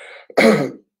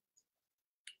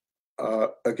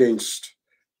against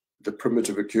the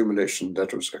primitive accumulation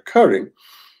that was occurring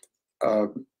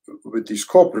with these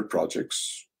corporate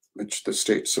projects, which the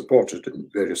state supported in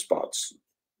various parts,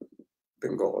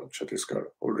 Bengal, Chhattisgarh,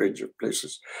 a whole range of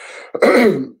places.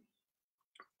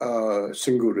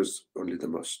 Singur is only the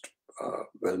most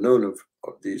well-known of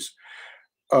these.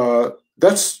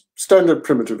 That's standard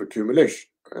primitive accumulation.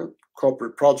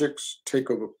 Corporate projects take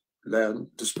over land,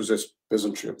 dispossess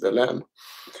peasantry of their land.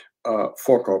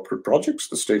 For corporate projects,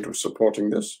 the state was supporting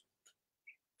this.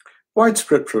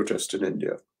 Widespread protest in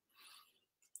India.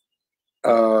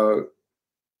 But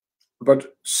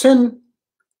Sen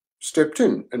stepped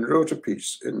in and wrote a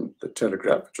piece in the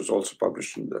Telegraph, which was also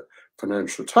published in the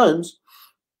Financial Times,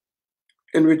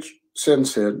 in which Sen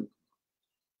said,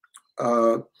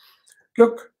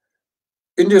 look,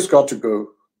 India's got to go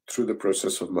through the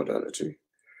process of modernity.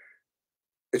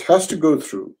 It has to go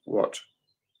through what,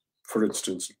 for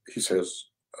instance, he says,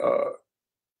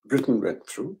 Britain went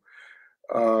through.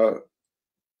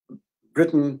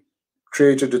 Britain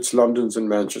created its Londons and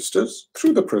Manchesters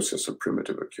through the process of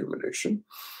primitive accumulation.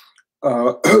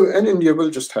 And India will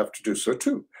just have to do so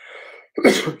too.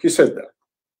 He said that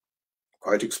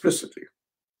quite explicitly.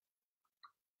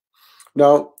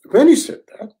 Now, when he said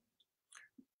that,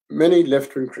 many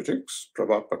left-wing critics,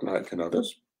 Prabhat Patnaik and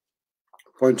others,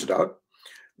 pointed out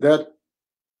that,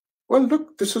 well,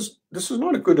 look, this is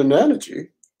not a good analogy.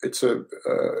 It's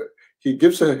he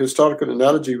gives a historical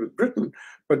analogy with Britain,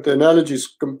 but the analogy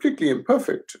is completely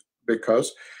imperfect,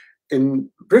 because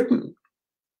in Britain,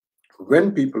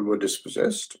 when people were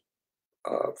dispossessed,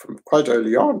 from quite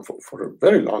early on, for a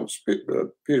very long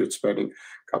period spanning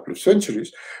a couple of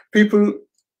centuries, people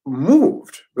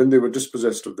moved when they were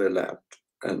dispossessed of their land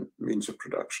and means of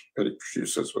production. Petty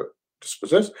producers were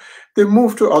dispossessed. They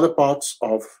moved to other parts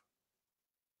of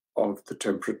the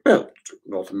temperate belt,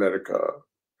 North America,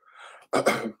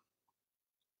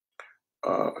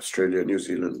 Australia, New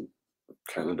Zealand,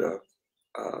 Canada,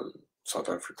 South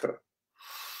Africa.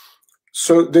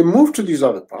 So they moved to these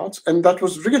other parts, and that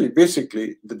was really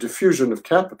basically the diffusion of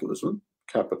capital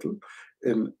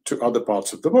into other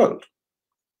parts of the world.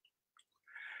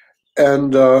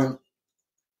 And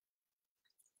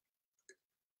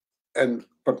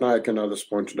Patnaik and others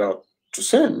pointed out to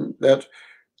Sen that,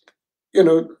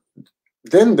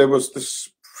 then there was this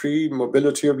free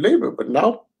mobility of labor, but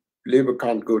now labor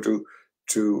can't go to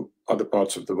other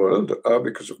parts of the world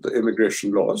because of the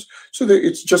immigration laws. So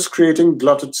it's just creating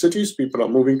glutted cities. People are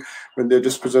moving when they're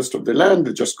dispossessed of their land.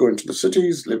 They just go into the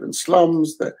cities, live in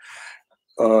slums, they're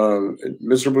in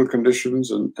miserable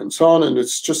conditions, and so on. And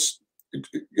it's just,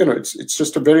 it's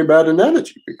just a very bad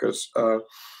analogy, because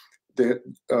the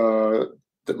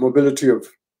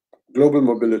global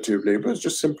mobility of labor is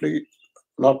just simply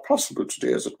not possible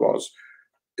today as it was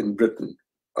in Britain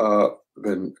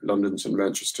when Londons and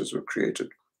Manchesters were created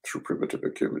through primitive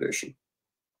accumulation.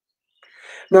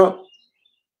 Now,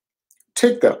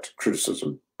 take that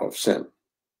criticism of Sen.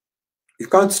 You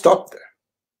can't stop there.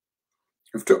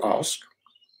 You have to ask,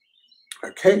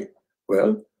 okay,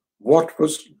 well, what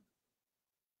was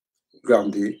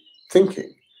Gandhi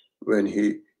thinking when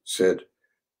he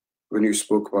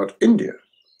spoke about India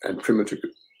and primitive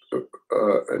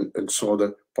and saw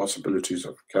the possibilities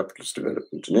of capitalist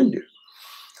development in India?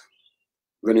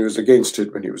 When he was against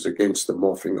it, when he was against the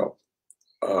morphing of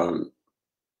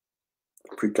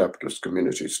pre-capitalist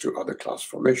communities to other class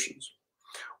formations.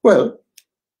 Well,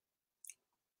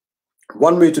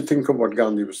 one way to think of what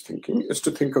Gandhi was thinking is to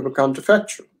think of a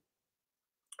counterfactual.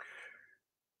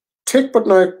 Take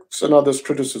Patnaik's and others'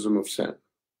 criticism of Sen.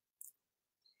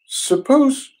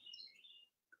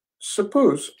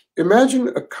 Imagine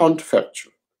a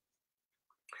counterfactual.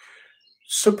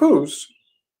 Suppose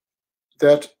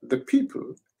that the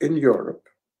people in Europe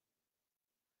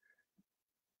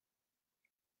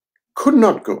could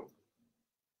not go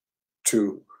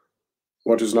to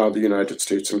what is now the United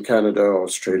States and Canada,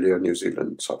 Australia, New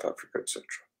Zealand, South Africa, etc.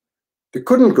 They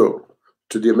couldn't go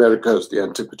to the Americas, the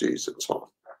Antipodes, and so on,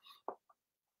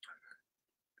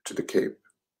 to the Cape.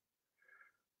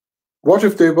 What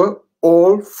if they were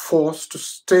all forced to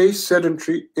stay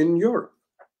sedentary in Europe?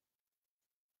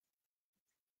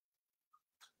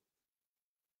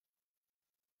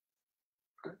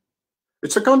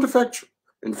 It's a counterfactual.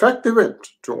 In fact, they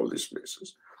went to all these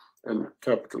places and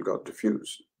capital got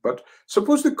diffused. But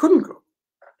suppose they couldn't go.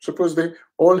 Suppose they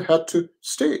all had to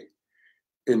stay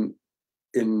in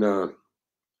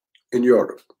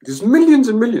Europe. There's millions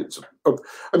and millions of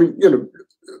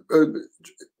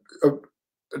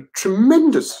a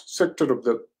tremendous sector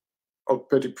of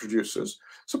petty producers.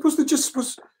 Suppose they just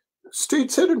stayed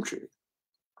sedentary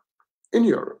in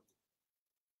Europe.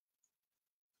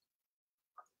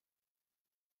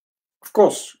 Of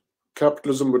course,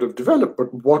 capitalism would have developed,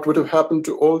 but what would have happened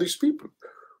to all these people?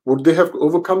 Would they have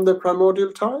overcome their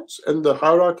primordial ties and the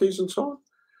hierarchies and so on?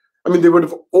 I mean, they would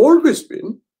have always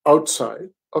been outside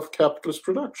of capitalist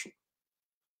production.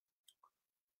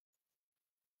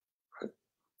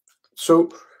 So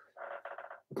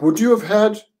would you have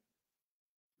had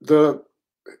the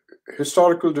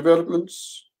historical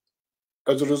developments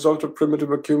as a result of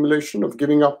primitive accumulation, of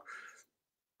giving up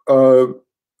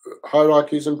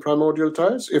hierarchies and primordial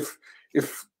ties, if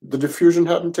the diffusion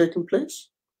hadn't taken place?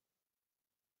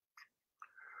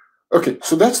 Okay,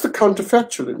 so that's the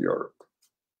counterfactual in Europe.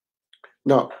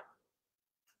 Now,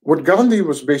 what Gandhi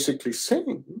was basically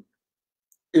saying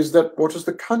is that what is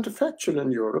the counterfactual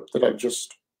in Europe that I've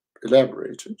just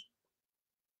elaborated,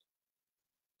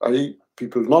 i.e.,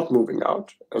 people not moving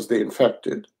out as they in fact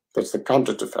did. That's the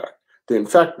counter to fact. They in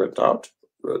fact went out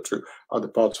to other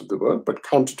parts of the world, but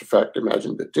counter to fact,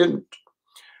 imagine they didn't.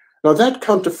 Now that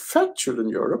counterfactual in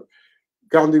Europe,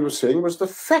 Gandhi was saying, was the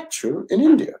factual in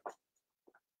India.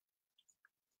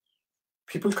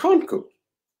 People can't go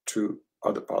to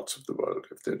other parts of the world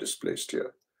if they're displaced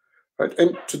here, right?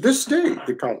 And to this day,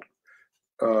 they can't.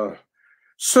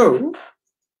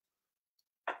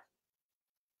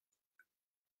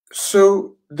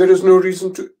 So there is no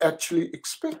reason to actually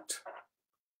expect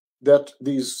that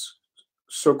these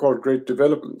so-called great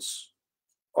developments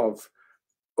of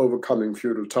overcoming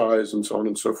feudal ties and so on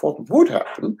and so forth would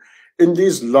happen in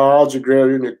these large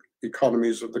agrarian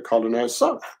economies of the colonized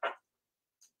South.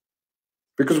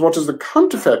 Because what is the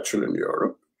counterfactual in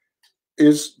Europe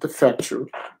is the factual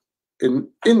in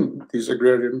these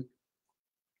agrarian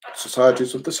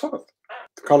societies of the South,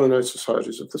 the colonized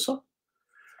societies of the South.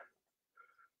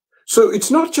 So it's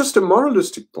not just a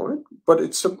moralistic point, but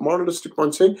it's a moralistic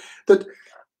point saying that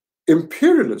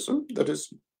imperialism, that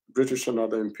is British and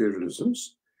other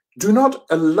imperialisms, do not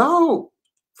allow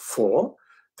for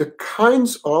the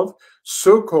kinds of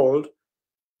so-called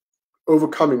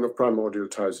overcoming of primordial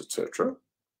ties, etc.,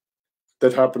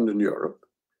 that happened in Europe.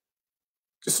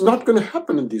 It's not going to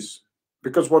happen in these,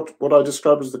 because what I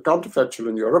describe as the counterfactual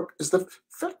in Europe is the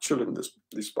factual in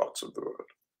these parts of the world.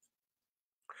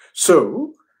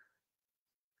 So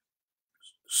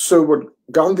what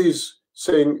Gandhi is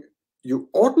saying you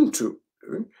oughtn't to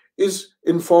do is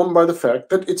informed by the fact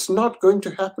that it's not going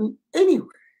to happen anyway.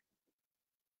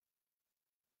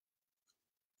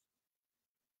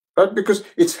 Right? Because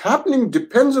it's happening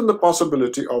depends on the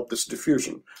possibility of this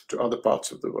diffusion to other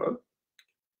parts of the world.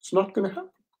 It's not going to happen.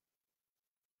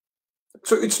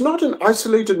 So it's not an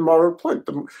isolated moral point.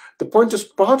 The point is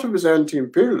part of his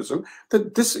anti-imperialism,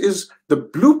 that this is the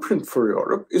blueprint for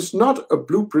Europe is not a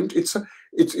blueprint.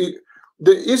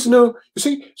 There is no, you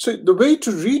see, so the way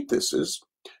to read this is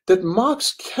that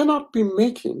Marx cannot be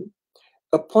making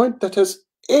a point that has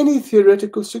any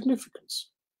theoretical significance.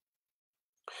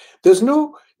 There's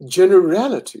no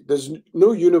generality, there's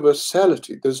no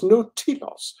universality, there's no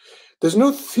telos, there's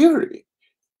no theory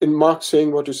in Marx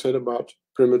saying what he said about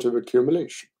primitive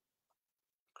accumulation.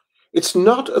 It's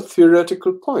not a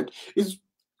theoretical point. It's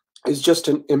just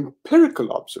an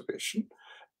empirical observation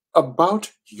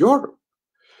about Europe,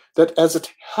 that as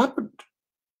it happened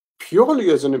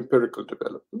purely as an empirical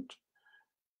development,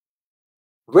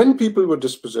 when people were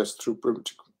dispossessed through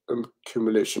primitive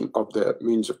accumulation of their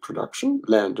means of production,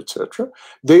 land, etc.,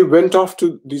 they went off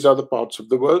to these other parts of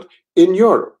the world in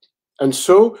Europe. And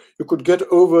so you could get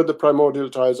over the primordial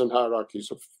ties and hierarchies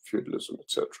of feudalism,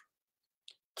 etc.,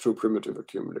 through primitive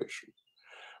accumulation.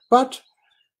 But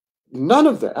none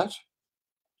of that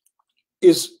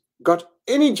is got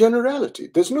any generality.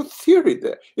 There's no theory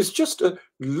there. It's just a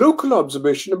local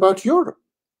observation about Europe.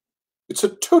 It's a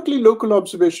totally local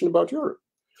observation about Europe.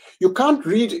 You can't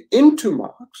read into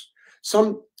Marx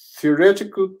some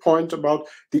theoretical point about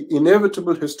the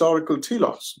inevitable historical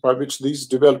telos by which these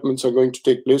developments are going to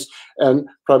take place and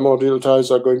primordial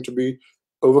ties are going to be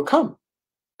overcome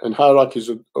and hierarchies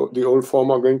of the old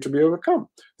form are going to be overcome.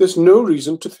 There's no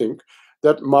reason to think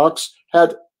that Marx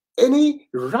had any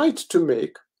right to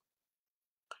make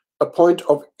a point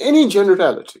of any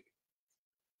generality.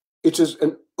 It is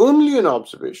only an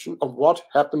observation of what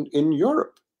happened in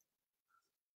Europe.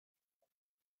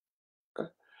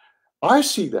 I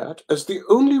see that as the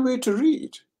only way to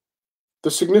read the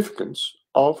significance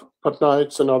of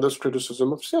Patnaik's and others'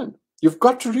 criticism of Sen. You've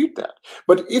got to read that.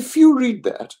 But if you read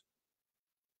that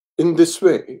in this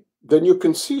way, then you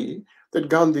can see that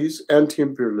Gandhi's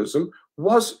anti-imperialism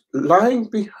was lying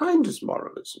behind his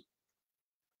moralism.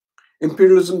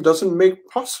 Imperialism doesn't make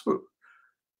possible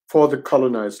for the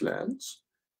colonized lands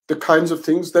the kinds of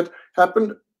things that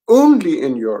happened only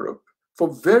in Europe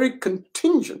for very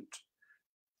contingent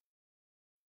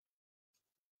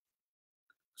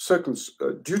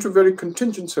due to very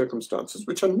contingent circumstances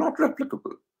which are not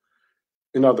replicable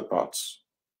in other parts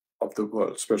of the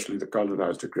world, especially the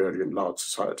colonized agrarian large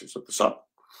societies of the South.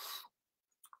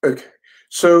 Okay,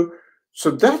 so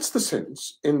that's the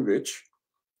sense in which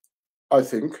I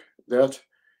think that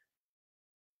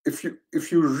if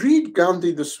you read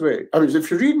Gandhi this way, I mean,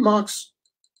 if you read Marx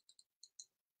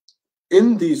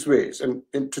in these ways, and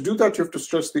to do that you have to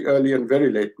stress the early and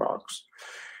very late Marx,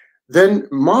 then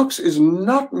Marx is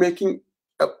not making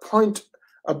a point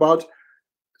about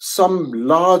some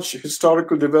large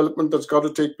historical development that's got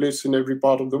to take place in every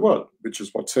part of the world, which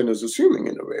is what Sen is assuming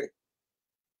in a way.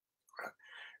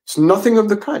 It's nothing of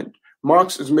the kind.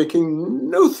 Marx is making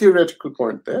no theoretical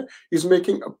point there. He's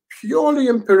making a purely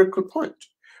empirical point.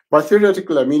 By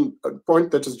theoretical, I mean a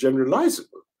point that is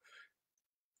generalizable.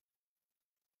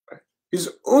 He's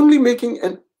only making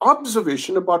an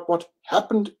observation about what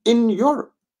happened in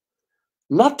Europe,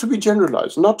 not to be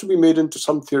generalized, not to be made into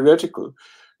some theoretical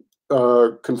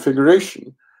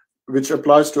configuration which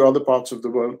applies to other parts of the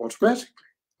world automatically.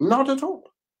 Not at all.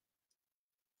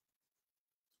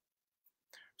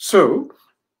 So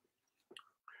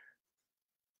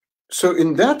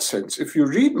in that sense, if you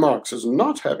read Marx as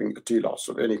not having a telos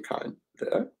of any kind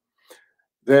there,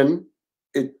 then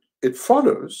it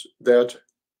follows that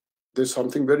there's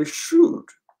something very shrewd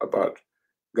about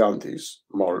Gandhi's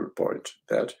moral point,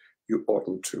 that you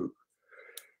oughtn't to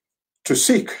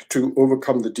seek to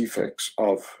overcome the defects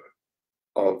of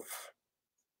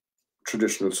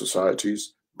traditional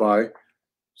societies by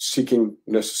seeking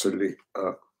necessarily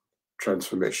a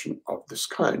transformation of this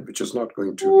kind, which is not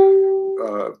going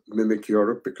to mimic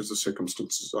Europe because the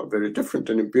circumstances are very different,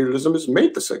 and imperialism has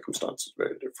made the circumstances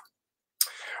very different.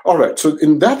 All right, so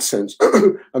in that sense,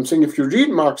 I'm saying if you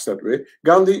read Marx that way,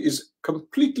 Gandhi is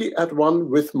completely at one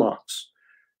with Marx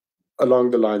along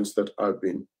the lines that I've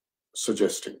been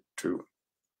suggesting, to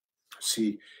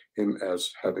see him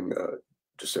as having a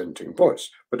dissenting voice.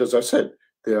 But as I said,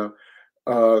 there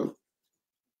are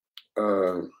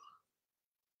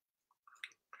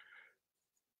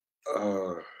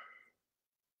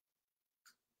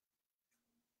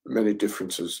many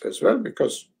differences as well,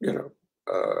 because,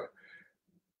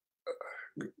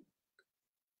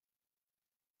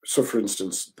 so for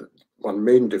instance, one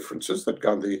main difference is that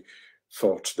Gandhi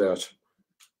thought that,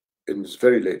 in his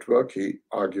very late work, he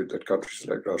argued that countries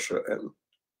like Russia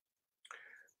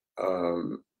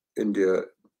and India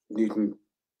needn't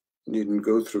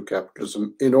go through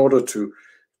capitalism in order to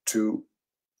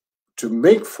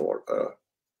make for a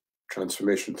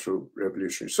transformation through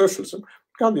revolutionary socialism.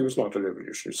 Gandhi was not a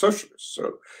revolutionary socialist,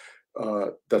 so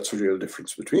that's a real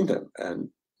difference between them, and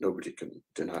nobody can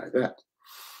deny that.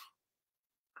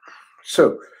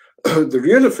 So the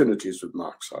real affinities with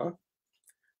Marx are,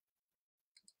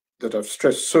 that I've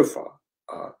stressed so far,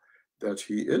 are that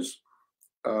he is,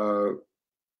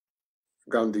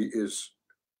 Gandhi is,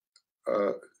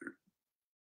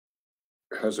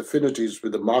 has affinities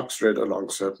with the Marx read along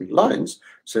certain lines,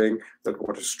 saying that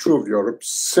what is true of Europe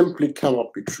simply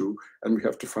cannot be true, and we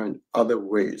have to find other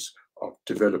ways of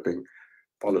developing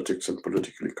politics and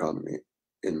political economy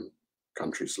in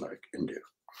countries like India.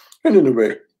 And in a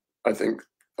way, I think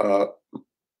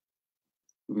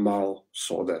Mao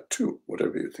saw that too,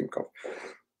 whatever you think of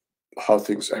how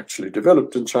things actually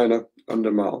developed in China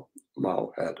under Mao.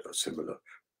 Mao had a similar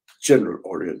general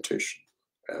orientation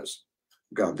as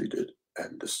Gandhi did,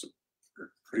 and this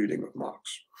reading of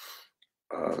Marx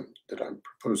that I'm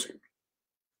proposing.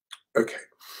 Okay.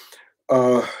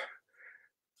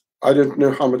 I don't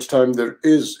know how much time there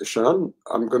is, Ishan.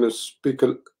 I'm going to speak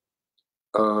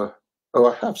I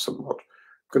have somewhat.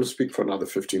 I'm going to speak for another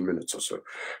 15 minutes or so.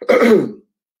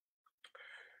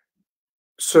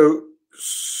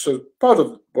 So part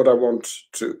of what I want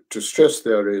to stress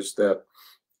there is that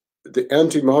the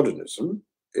anti-modernism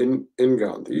in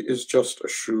Gandhi is just a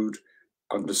shrewd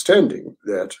understanding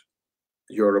that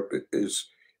Europe is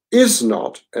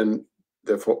not, and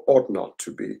therefore ought not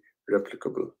to be,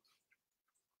 replicable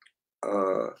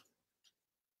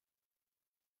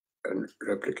and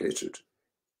replicated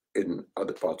in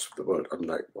other parts of the world,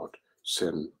 unlike what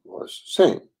Sen was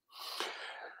saying.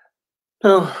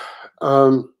 Now,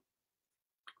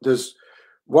 there's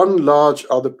one large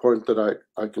other point that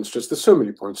I can stress. There's so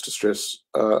many points to stress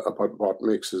about what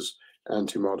makes his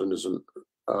anti-modernism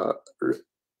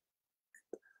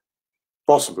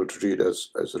possible to read as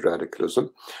a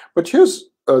radicalism. But here's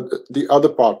the other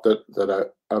part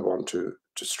that I want to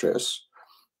stress,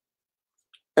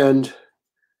 and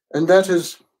that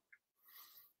is,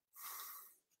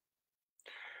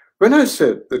 when I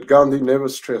said that Gandhi never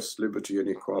stressed liberty and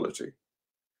equality,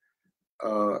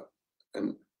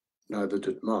 and neither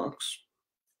did Marx,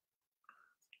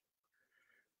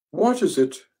 what is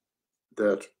it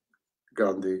that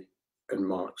Gandhi and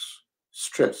Marx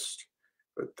stressed,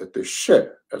 but that they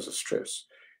share as a stress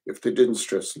if they didn't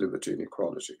stress liberty and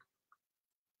equality.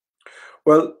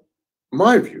 Well,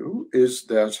 my view is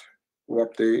that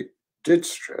what they did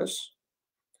stress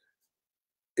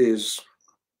is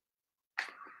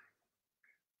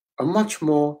a much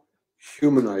more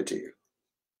human ideal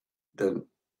than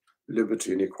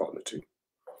liberty and equality.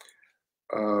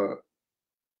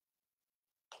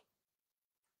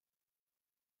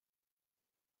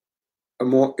 A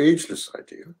more ageless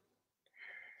ideal,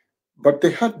 but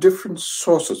they had different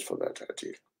sources for that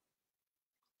ideal.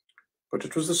 But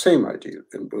it was the same ideal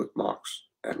in both Marx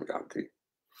and Gandhi.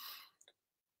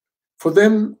 For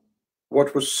them,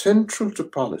 what was central to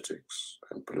politics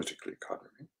and political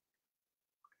economy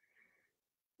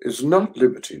is not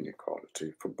liberty and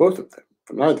equality for both of them,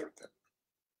 for neither of them,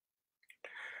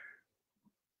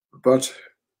 but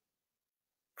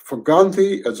for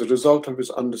Gandhi, as a result of his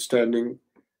understanding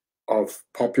of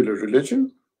popular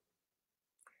religion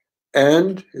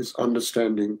and his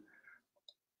understanding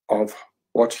of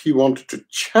what he wanted to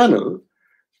channel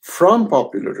from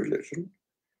popular religion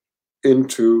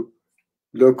into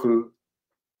local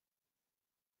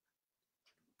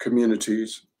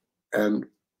communities and,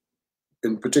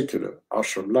 in particular,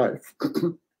 ashram life.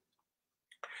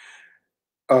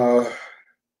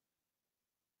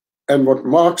 And what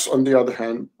Marx, on the other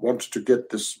hand, wanted to get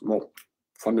this more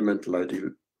fundamental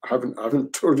ideal. I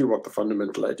haven't told you what the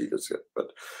fundamental ideal is yet,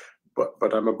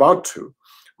 but I'm about to.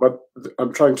 But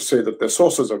I'm trying to say that their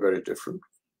sources are very different.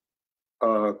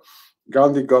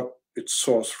 Gandhi got its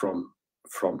source from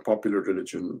popular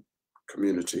religion,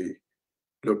 community,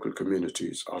 local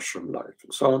communities, ashram life,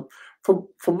 and so on.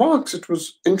 For Marx, it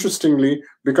was interestingly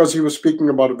because he was speaking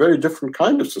about a very different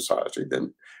kind of society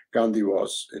than Gandhi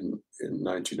was in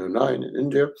 1909 in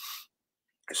India,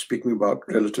 speaking about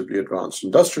relatively advanced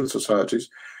industrial societies.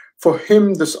 For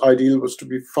him, this ideal was to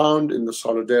be found in the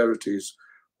solidarities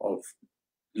of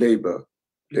labor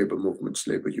movements,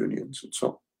 labor unions, and so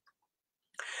on.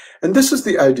 And this is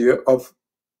the idea of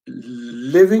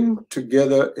living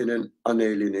together in an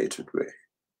unalienated way.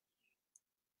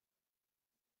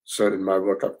 So in my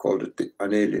work, I've called it the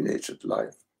unalienated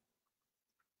life,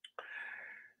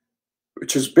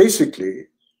 which is basically,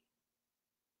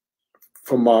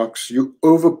 for Marx, you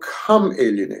overcome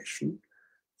alienation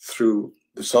through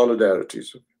the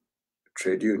solidarities of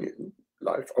trade union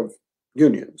life, of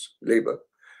unions, labor,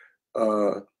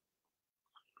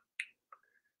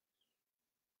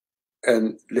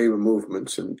 and labor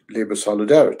movements and labor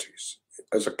solidarities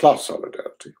as a class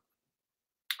solidarity.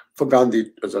 For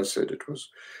Gandhi, as I said, it was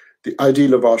the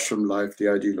ideal of ashram life, the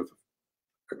ideal of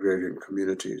agrarian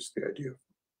communities, the idea of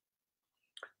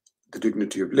the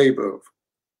dignity of labor, of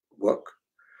work,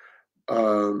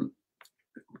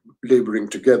 laboring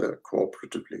together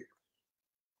cooperatively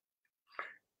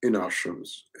in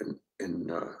ashrams,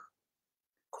 in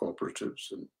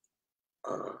cooperatives,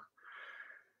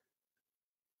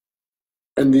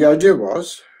 and the idea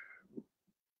was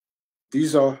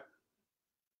these are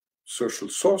social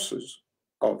sources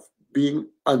of being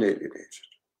unalienated.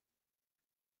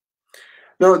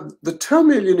 Now, the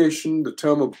term alienation, the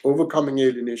term of overcoming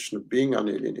alienation, of being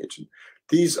unalienated,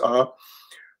 these are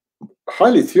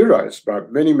highly theorized by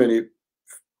many, many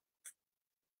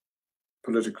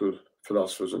political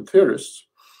philosophers and theorists.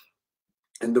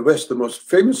 In the West, the most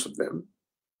famous of them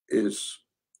is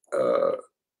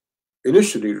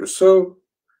initially Rousseau,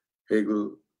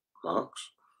 Hegel,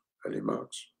 Marx, early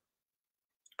Marx.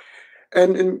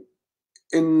 And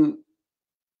in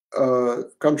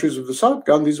countries of the South,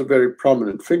 Gandhi is a very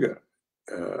prominent figure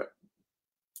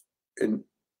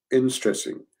in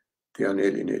stressing the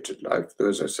unalienated life, though,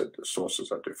 as I said, the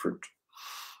sources are different.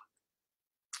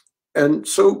 And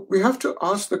so we have to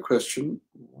ask the question,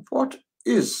 what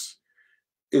is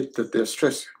it that they're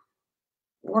stressing?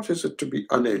 What is it to be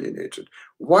unalienated?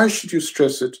 Why should you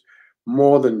stress it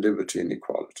more than liberty and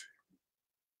equality?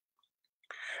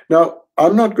 Now,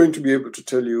 I'm not going to be able to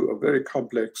tell you a very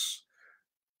complex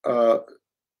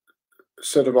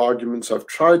set of arguments I've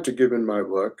tried to give in my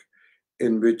work,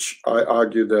 in which I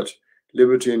argue that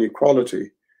liberty and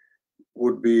equality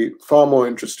would be far more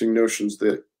interesting notions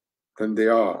than they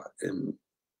are in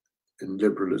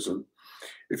liberalism,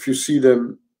 if you see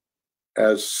them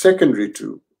as secondary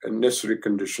to and necessary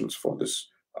conditions for this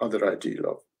other ideal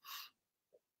of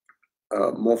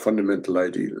more fundamental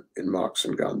ideal in Marx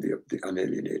and Gandhi of the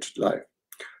unalienated life.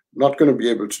 I'm not going to be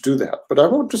able to do that, but I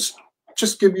want to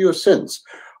just give you a sense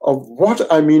of what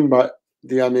I mean by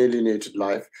the unalienated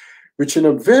life, which in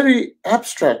a very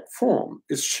abstract form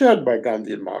is shared by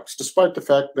Gandhi and Marx, despite the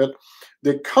fact that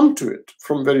they come to it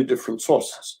from very different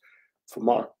sources. For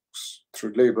Marx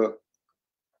through labor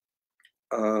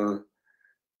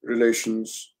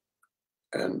relations,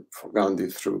 and for Gandhi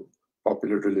through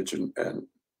popular religion and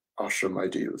ashram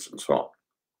ideals and so on.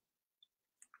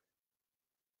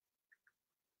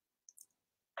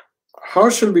 How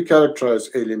shall we characterize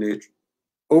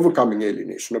overcoming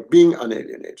alienation, or being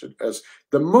unalienated, as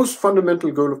the most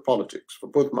fundamental goal of politics for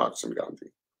both Marx and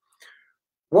Gandhi?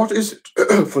 What is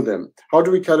it for them? How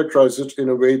do we characterize it in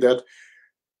a way that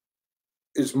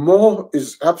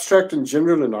is abstract and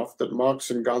general enough that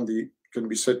Marx and Gandhi can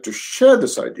be said to share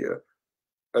this idea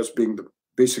as being the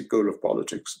basic goal of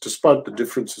politics, despite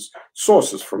the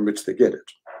sources from which they get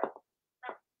it?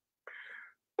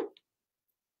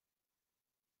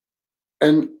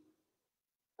 And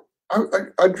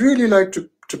I'd really like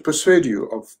to persuade you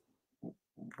of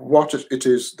what it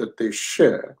is that they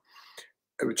share,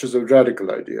 which is a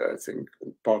radical idea, I think,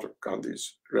 and part of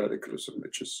Gandhi's radicalism,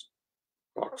 which is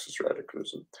Marx's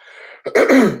radicalism.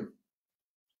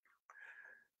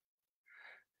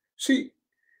 See,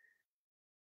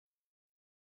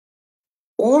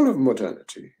 all of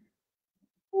modernity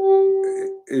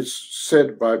is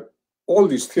said by all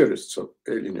these theorists of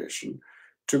alienation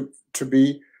to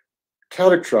be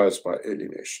characterized by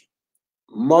alienation.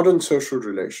 Modern social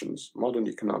relations, modern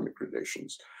economic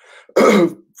relations,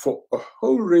 for a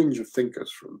whole range of thinkers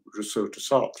from Rousseau to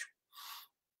Sartre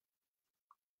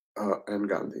and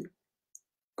Gandhi,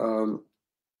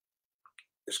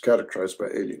 is characterized by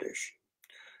alienation.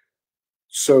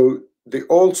 So they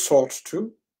all sought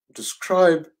to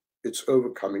describe its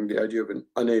overcoming, the idea of an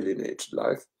unalienated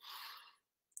life.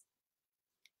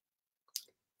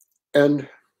 And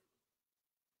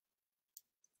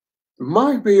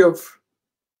my way of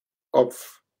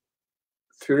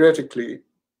theoretically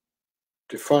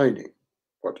defining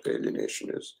what alienation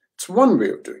is, it's one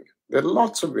way of doing it. There are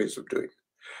lots of ways of doing it,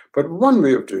 but one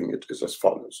way of doing it is as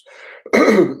follows.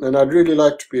 And I'd really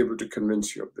like to be able to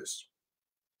convince you of this.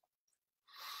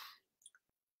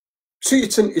 See,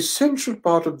 it's an essential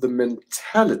part of the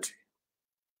mentality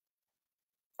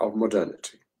of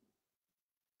modernity,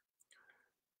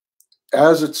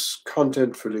 as it's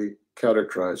contentfully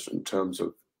characterized in terms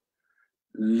of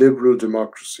liberal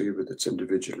democracy with its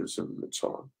individualism and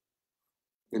so on,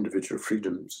 individual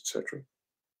freedoms, etc.,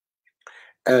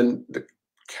 and the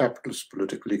capitalist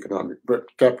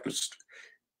capitalist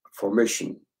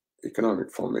formation,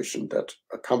 economic formation that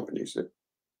accompanies it.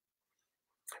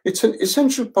 It's an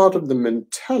essential part of the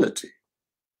mentality.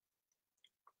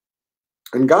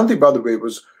 And Gandhi, by the way,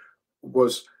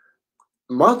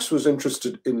 Marx was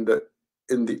interested in the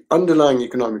underlying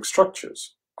economic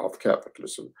structures of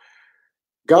capitalism.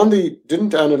 Gandhi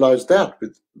didn't analyze that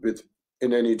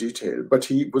in any detail, but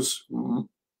he was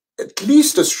at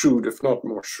least as shrewd, if not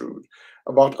more shrewd,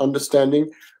 about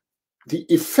understanding the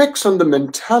effects on the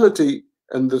mentality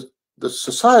and the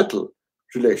societal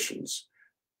relations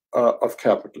of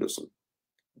capitalism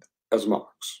as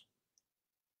Marx.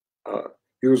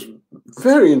 He was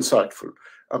very insightful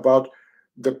about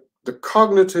the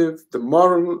cognitive, the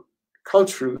moral,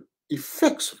 cultural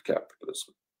effects of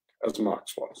capitalism as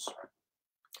Marx was,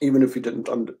 even if he didn't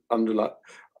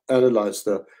analyze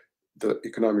the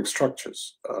economic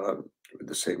structures with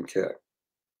the same care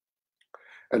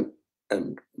and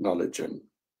knowledge, and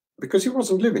because he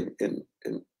wasn't living in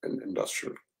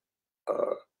industrial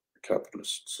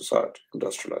capitalist society,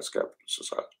 industrialized capitalist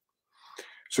society.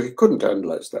 So he couldn't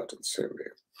analyze that in the same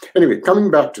way. Anyway, coming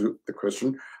back to the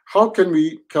question, how can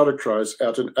we characterize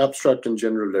at an abstract and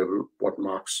general level what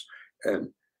Marx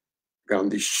and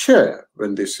Gandhi share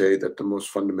when they say that the most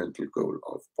fundamental goal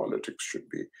of politics should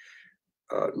be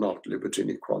not liberty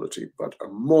and equality, but a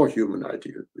more human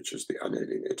ideal, which is the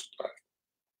unalienated life?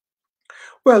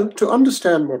 Well, to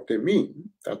understand what they mean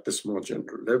at this more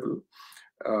general level,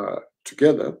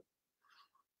 together,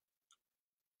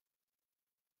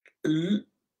 you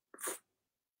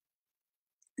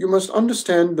must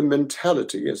understand the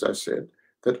mentality, as I said,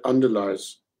 that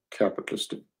underlies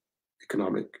capitalist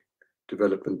economic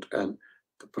development and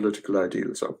the political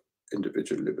ideals of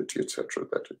individual liberty, etc.,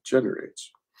 that it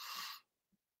generates.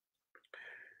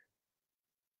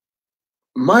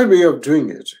 My way of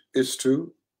doing it is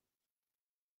to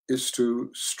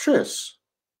stress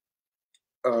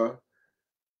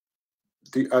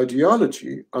the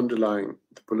ideology underlying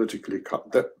the political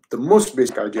the most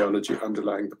basic ideology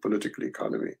underlying the political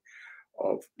economy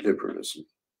of liberalism.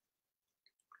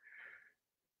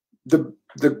 The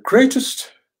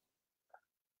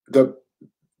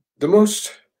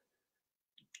most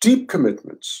deep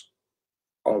commitments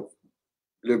of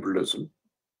liberalism,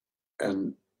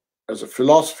 and as a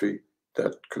philosophy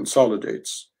that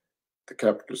consolidates the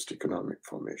capitalist economic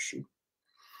formation,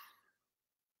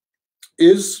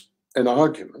 is an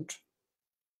argument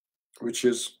which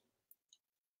is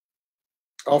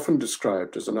often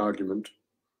described as an argument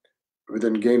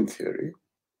within game theory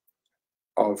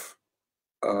of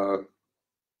the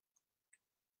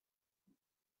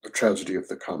tragedy of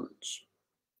the commons.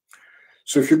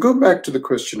 So if you go back to the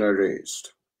question I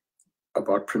raised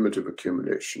about primitive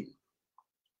accumulation,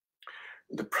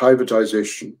 the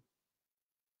privatization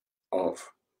of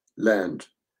land,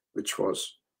 which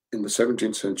was in the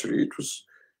 17th century,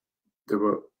 there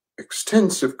were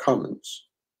extensive commons,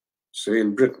 say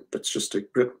in Britain, let's just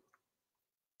take Britain.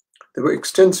 There were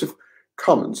extensive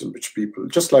commons in which people,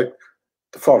 just like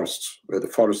the forests, where the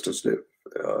foresters live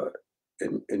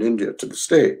in India to this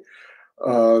day,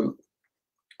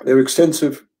 there were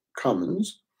extensive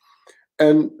commons,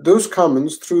 and those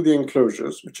commons through the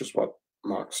enclosures, which is what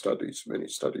Marx studies, when he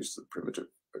studies the primitive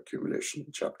accumulation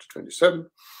in chapter 27,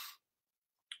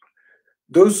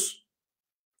 those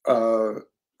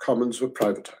commons were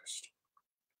privatized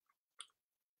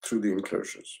through the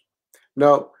enclosures.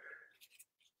 Now,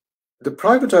 the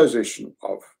privatization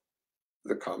of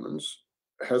the commons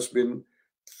has been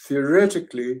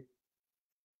theoretically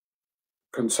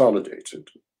consolidated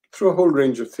through a whole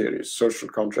range of theories, social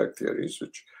contract theories,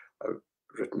 which I've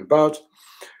written about.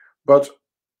 But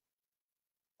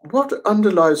what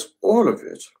underlies all of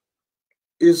it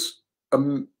is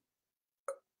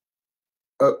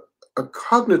a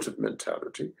cognitive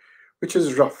mentality, which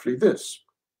is roughly this.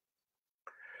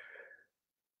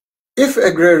 If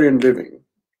agrarian living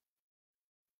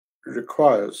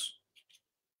requires,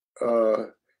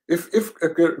 if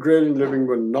agrarian living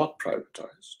were not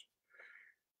privatized,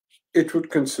 it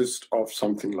would consist of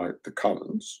something like the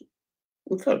commons.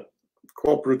 In fact,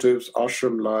 cooperatives,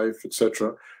 ashram life,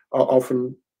 etc., are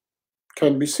often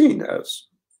can be seen as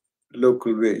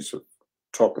local ways of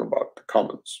talking about the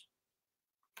commons.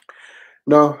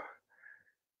 Now,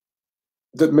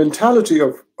 the mentality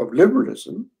of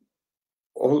liberalism,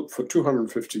 all for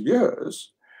 250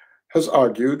 years, has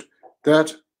argued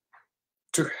that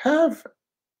to have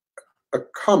a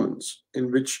commons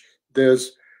in which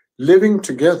there's living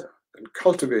together and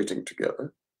cultivating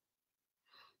together,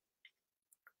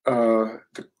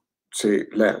 say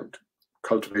land,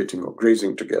 cultivating or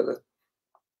grazing together.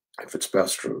 If it's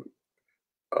pastoral,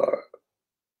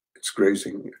 it's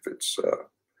grazing. If it's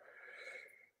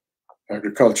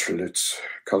agricultural, it's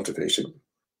cultivating.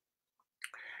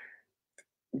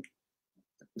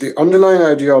 The underlying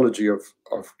ideology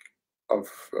of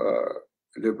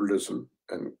liberalism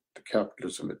and the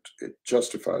capitalism it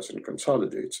justifies and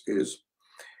consolidates is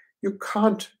you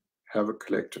can't have a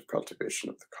collective cultivation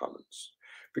of the commons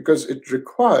because it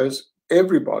requires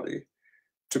everybody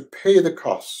to pay the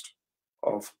cost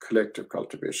of collective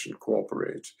cultivation,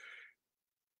 cooperate.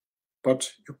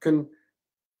 But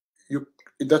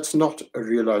that's not a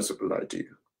realizable idea.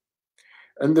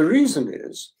 And the reason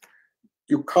is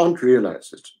you can't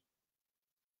realize it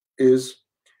is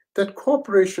that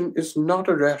cooperation is not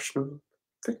a rational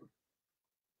thing.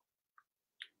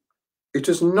 It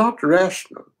is not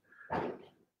rational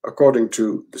according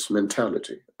to this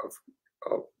mentality of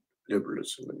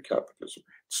liberalism and capitalism.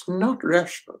 It's not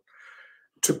rational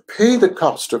to pay the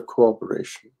cost of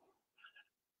cooperation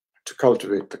to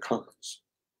cultivate the commons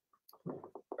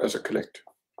as a collective.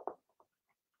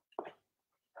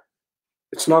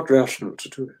 It's not rational to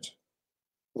do it.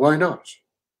 Why not?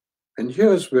 And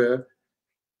here's where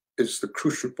is the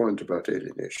crucial point about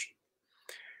alienation.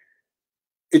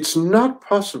 It's not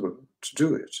possible to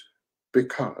do it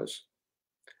because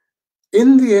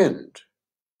in the end,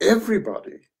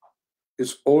 everybody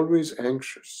is always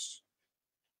anxious.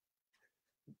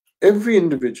 Every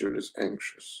individual is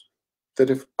anxious that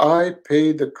if I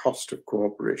pay the cost of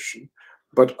cooperation,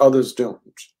 but others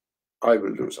don't, I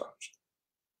will lose out.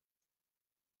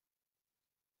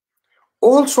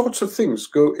 All sorts of things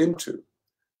go into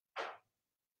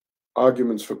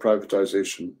arguments for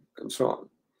privatization and so on.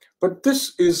 But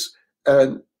this is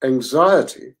an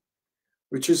anxiety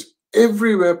which is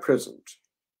everywhere present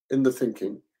in the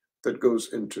thinking that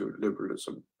goes into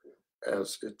liberalism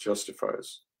as it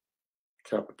justifies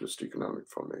capitalist economic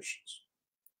formations.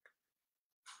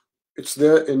 It's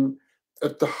there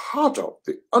at the heart of,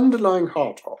 the underlying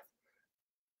heart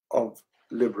of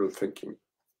liberal thinking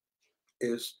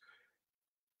is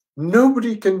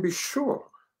nobody can be sure.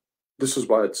 This is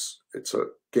why it's a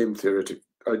game theoretic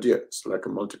idea. It's like a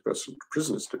multi-person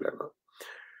prisoner's dilemma.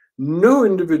 No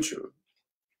individual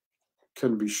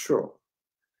can be sure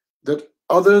that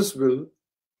others will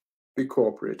be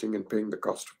cooperating and paying the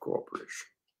cost of cooperation.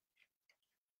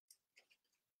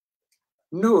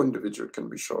 No individual can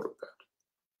be sure of that.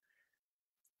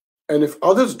 And if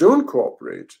others don't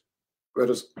cooperate,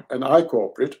 and I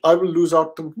cooperate, I will lose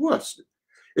out the worst.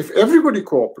 If everybody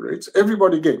cooperates,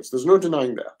 everybody gains. There's no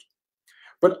denying that.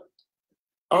 But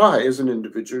I as an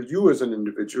individual, you as an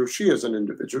individual, she as an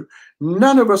individual,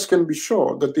 none of us can be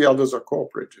sure that the others are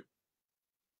cooperating.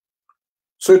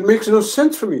 So it makes no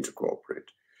sense for me to cooperate,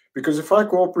 because if I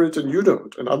cooperate and you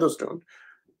don't and others don't,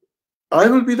 I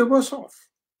will be the worse off.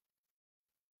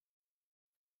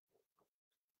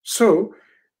 So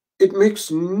it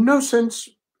makes no sense,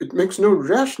 it makes no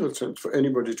rational sense for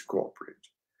anybody to cooperate.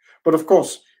 But of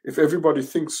course, if everybody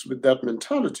thinks with that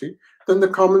mentality, then the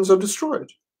commons are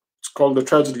destroyed. It's called the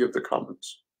tragedy of the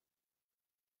commons.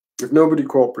 If nobody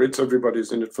cooperates,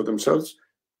 everybody's in it for themselves,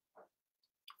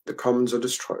 the commons are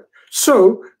destroyed.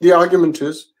 So the argument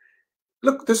is,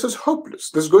 look, this is hopeless.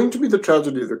 There's going to be the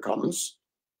tragedy of the commons.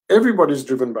 Everybody's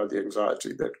driven by the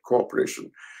anxiety that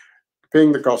cooperation,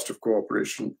 paying the cost of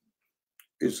cooperation,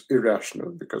 is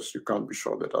irrational because you can't be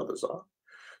sure that others are.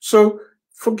 So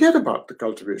forget about the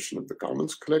cultivation of the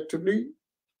commons collectively,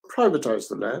 privatize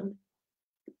the land,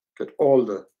 get all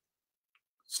the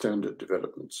standard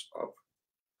developments of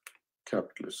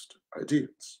capitalist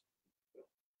ideals.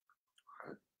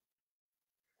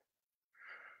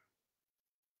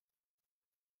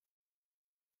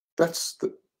 That's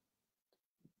the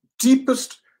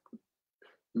deepest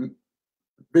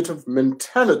bit of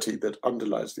mentality that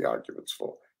underlies the arguments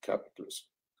for capitalism.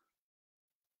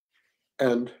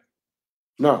 And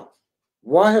now,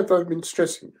 why have I been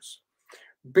stressing this?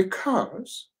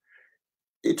 Because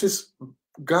it is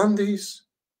Gandhi's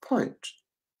point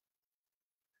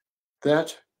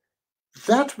that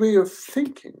that way of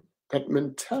thinking, that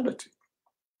mentality,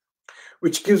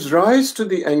 which gives rise to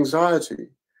the anxiety,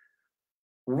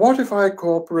 what if I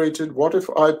cooperated? What if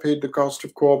I paid the cost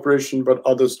of cooperation, but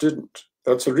others didn't?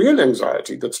 That's a real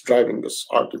anxiety that's driving this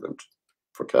argument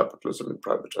for capitalism and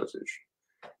privatization.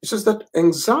 He says that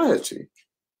anxiety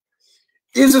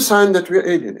is a sign that we're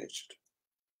alienated.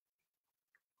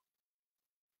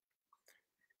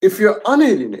 If you're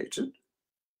unalienated,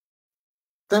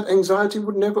 that anxiety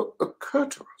would never occur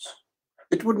to us.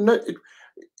 It wouldn't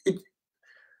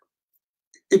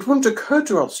occur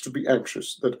to us to be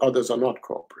anxious that others are not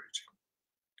cooperating.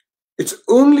 It's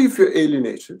only if you're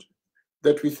alienated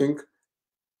that we think,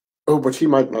 oh, but he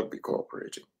might not be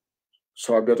cooperating,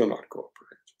 so I better not cooperate.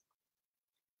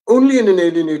 Only in an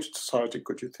alienated society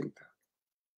could you think that.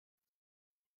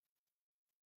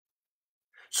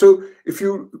 So if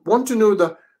you want to know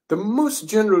the most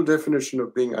general definition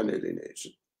of being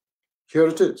unalienated, here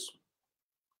it is.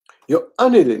 You're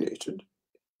unalienated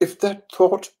if that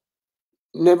thought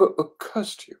never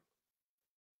occurs to you.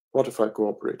 What if I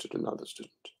cooperated and others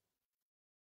didn't?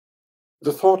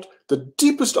 The thought, the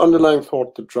deepest underlying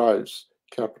thought that drives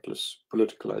capitalist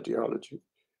political ideology,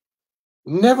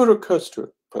 never occurs to a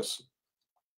person.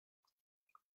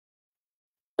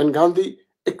 And Gandhi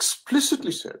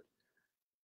explicitly said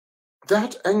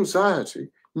that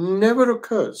anxiety never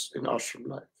occurs in ashram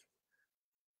life.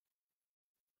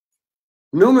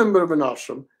 No member of an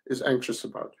ashram is anxious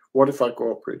about what if I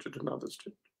cooperated and others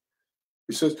didn't.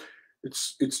 He says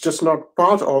it's just not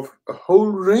part of a whole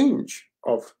range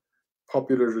of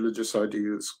popular religious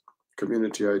ideals,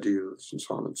 community ideals, and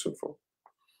so on and so forth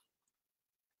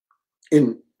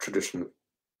in traditional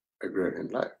agrarian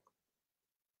life.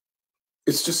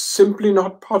 It's just simply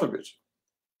not part of it.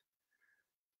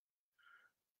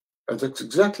 And that's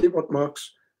exactly what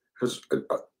Marx has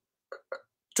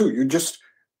do.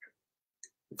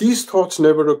 These thoughts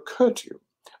never occur to you.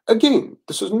 Again,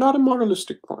 this is not a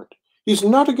moralistic point. He's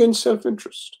not against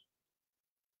self-interest.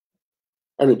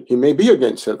 I mean, he may be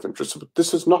against self-interest, but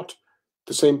this is not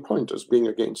the same point as being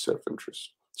against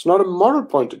self-interest. It's not a moral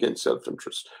point against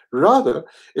self-interest. Rather,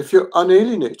 if you're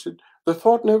unalienated, the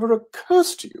thought never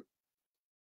occurs to you.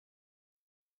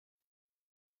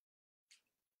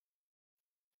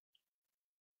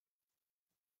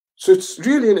 So it's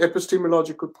really an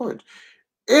epistemological point.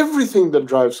 Everything that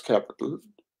drives capital,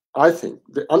 I think,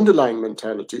 the underlying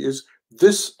mentality is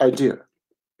this idea,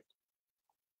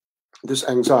 this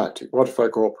anxiety. What if I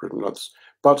cooperate with others?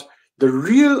 But the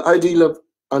real ideal of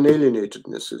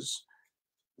unalienatedness is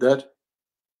that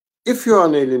if you're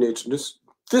unalienatedness,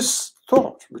 this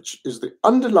thought, which is the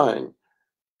underlying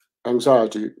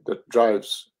anxiety that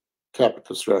drives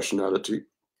capitalist rationality,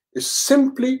 is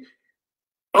simply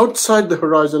outside the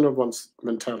horizon of one's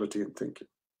mentality and thinking.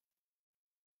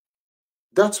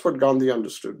 That's what Gandhi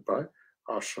understood by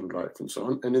ashram life and so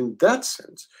on. And in that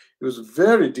sense, he was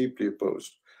very deeply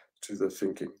opposed to the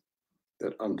thinking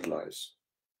that underlies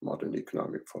modern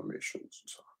economic formations and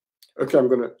so on. Okay, I'm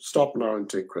going to stop now and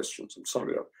take questions. I'm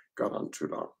sorry I've gone on too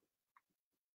long.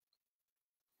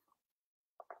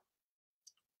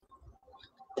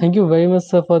 Thank you very much,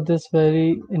 sir, for this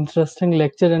very interesting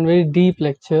lecture and very deep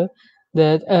lecture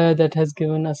that has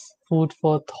given us food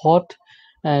for thought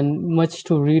and much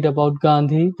to read about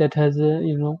Gandhi. That has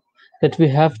that we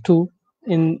have to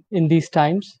in these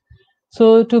times.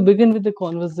 So to begin with the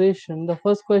conversation, the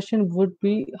first question would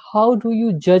be: how do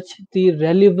you judge the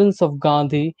relevance of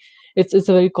Gandhi? It's a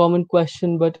very common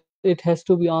question, but it has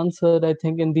to be answered, I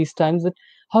think, in these times. That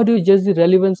how do you judge the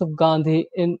relevance of Gandhi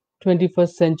in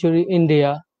 21st century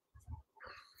India?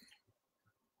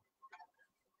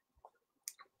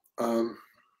 Um,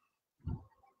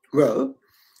 well,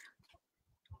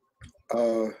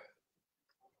 uh,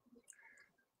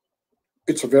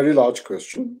 it's a very large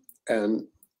question, and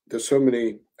there's so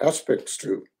many aspects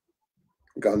to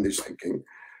Gandhi's thinking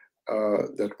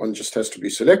that one just has to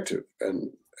be selective. And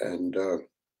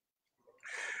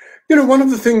one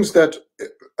of the things that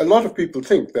a lot of people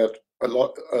think that a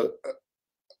lot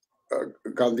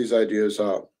Gandhi's ideas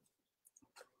are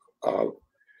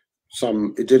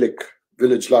some idyllic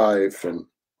village life and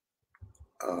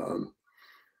um,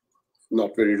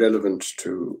 not very relevant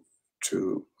to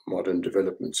modern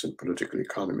developments in political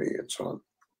economy and so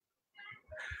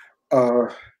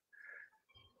on.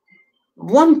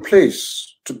 One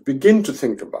place to begin to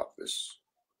think about this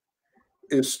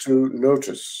is to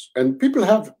notice, and people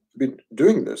have been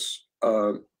doing this,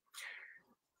 but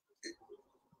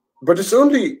it's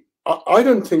only, I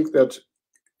don't think that,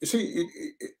 you see,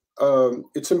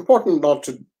 it's important not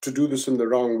to do this in the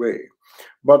wrong way.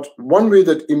 But one way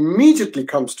that immediately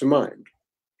comes to mind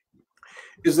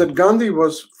is that Gandhi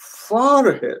was far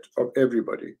ahead of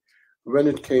everybody when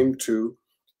it came to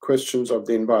questions of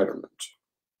the environment.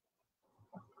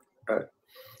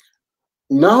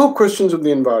 Now questions of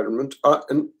the environment are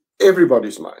in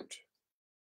everybody's mind.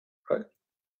 Right?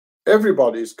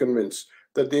 Everybody is convinced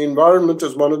that the environment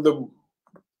is one of the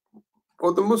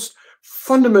most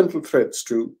fundamental threats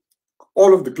to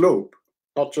all of the globe,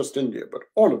 not just India, but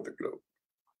all of the globe.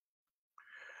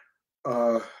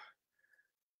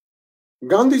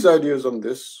 Gandhi's ideas on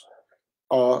this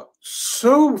are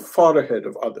so far ahead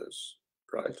of others,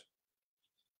 right?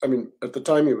 I mean, at the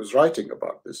time he was writing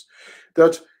about this,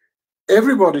 that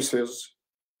everybody says,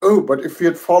 oh, but if we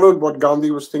had followed what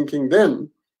Gandhi was thinking then,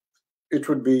 it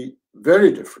would be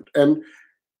very different. And,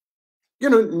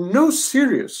 no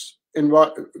serious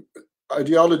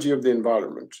ideology of the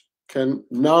environment can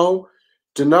now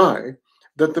deny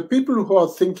that the people who are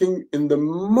thinking in the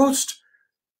most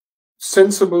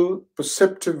sensible,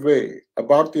 perceptive way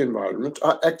about the environment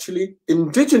are actually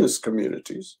indigenous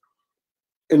communities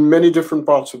in many different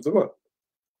parts of the world.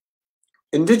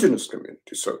 Indigenous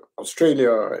communities, so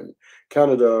Australia and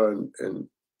Canada and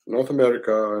North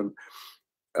America, and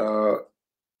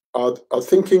are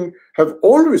thinking, have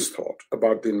always thought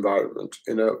about the environment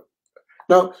in a.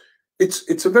 Now,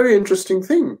 it's a very interesting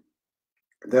thing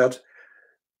that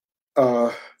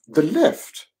the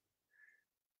left,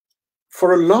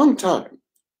 for a long time,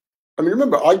 I mean,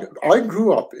 remember, I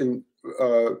grew up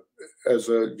as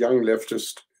a young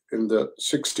leftist in the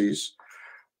 60s,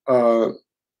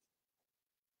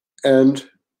 and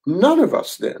none of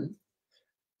us then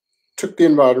took the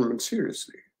environment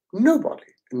seriously.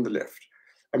 Nobody in the left.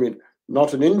 I mean,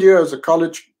 not in India as a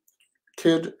college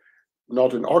kid,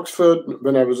 not in Oxford.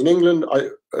 When I was in England,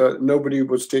 nobody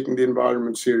was taking the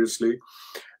environment seriously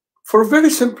for a very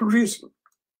simple reason.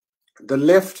 The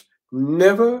left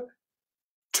never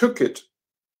took it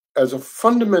as a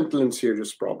fundamental and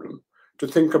serious problem to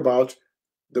think about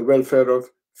the welfare of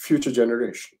future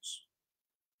generations.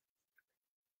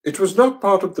 It was not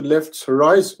part of the left's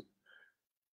horizon,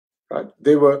 right?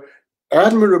 They were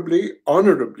admirably,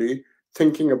 honorably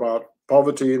thinking about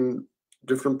poverty in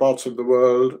different parts of the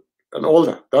world and all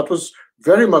that. That was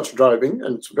very much driving,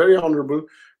 and it's very honorable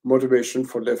motivation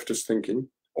for leftist thinking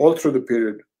all through the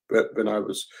period when I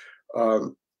was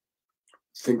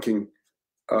thinking,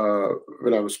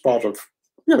 when I was part of,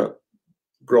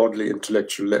 broadly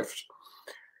intellectual left.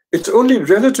 It's only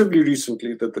relatively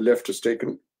recently that the left has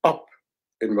taken up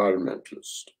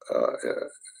environmentalist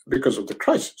because of the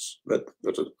crisis.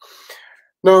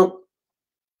 Now,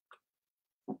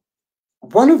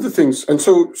 one of the things, and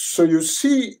so you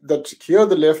see that here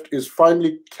the left is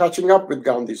finally catching up with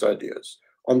Gandhi's ideas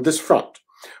on this front.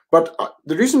 But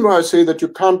the reason why I say that you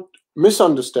can't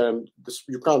misunderstand this,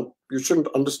 you shouldn't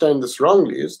understand this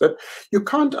wrongly, is that you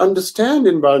can't understand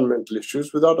environmental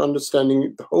issues without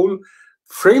understanding the whole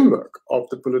framework of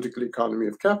the political economy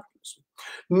of capitalism.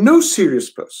 No serious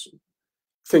person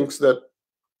thinks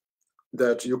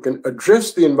that you can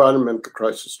address the environmental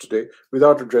crisis today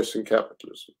without addressing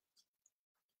capitalism.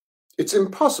 It's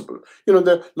impossible. There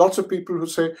are lots of people who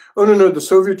say, "Oh no, the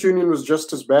Soviet Union was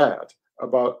just as bad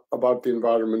about the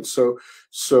environment, so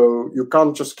you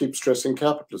can't just keep stressing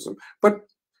capitalism." But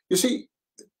you see,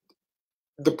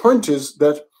 the point is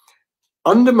that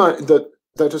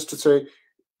that is to say,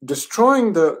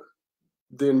 destroying the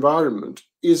environment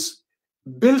is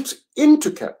built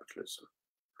into capitalism,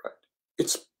 right?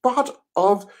 It's part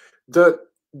of the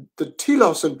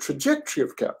telos and trajectory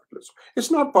of capitalism.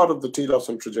 It's not part of the telos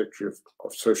and trajectory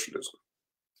of socialism.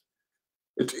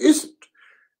 It isn't.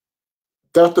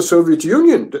 That the Soviet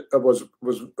Union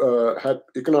had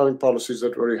economic policies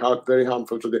that were very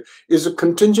harmful to them is a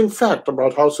contingent fact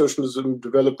about how socialism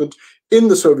developed in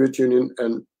the Soviet Union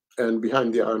and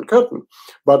behind the Iron Curtain.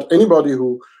 But anybody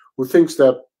who thinks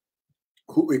that,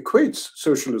 who equates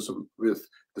socialism with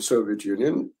the Soviet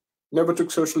Union, never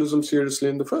took socialism seriously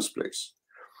in the first place.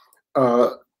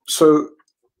 So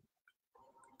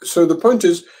the point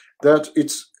is that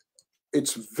it's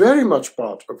very much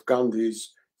part of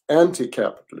Gandhi's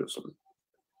anti-capitalism,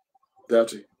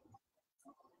 that is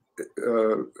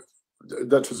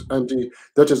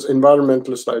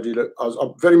environmentalist idea,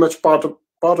 are very much part of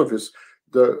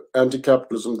the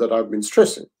anti-capitalism that I've been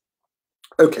stressing.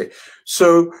 Okay,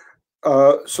 so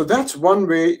that's one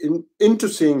way into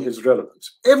seeing his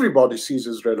relevance. Everybody sees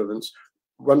his relevance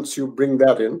once you bring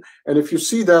that in, and if you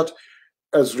see that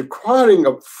as requiring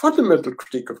a fundamental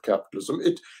critique of capitalism,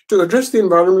 to address the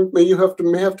environment, may have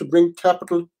to bring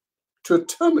capital to a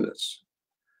terminus,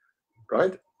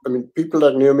 right? I mean, people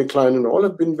like Naomi Klein and all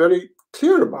have been very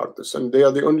clear about this, and they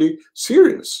are the only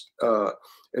serious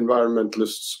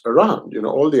environmentalists around.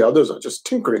 All the others are just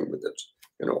tinkering with it.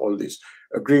 All these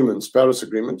agreements, Paris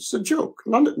Agreement, it's a joke.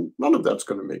 None of that's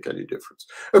going to make any difference.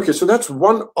 Okay, so that's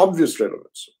one obvious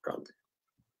relevance of Gandhi.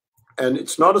 And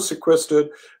it's not a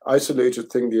sequestered, isolated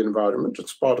thing, the environment.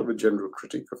 It's part of a general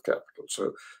critique of capital.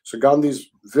 So Gandhi is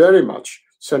very much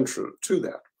central to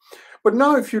that. But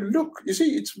now if you look, you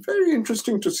see, it's very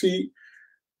interesting to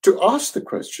ask the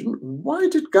question, why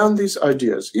did Gandhi's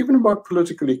ideas, even about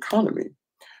political economy,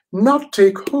 not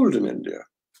take hold in India?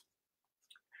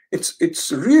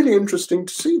 It's really interesting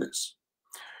to see this.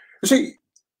 You see,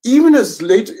 even as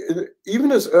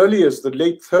early as the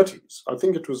late 30s, I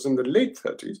think it was in the late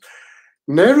 30s,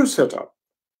 Nehru set up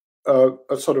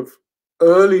a sort of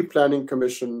early planning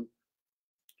commission,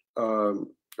 a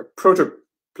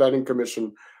proto-planning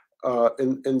commission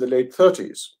in the late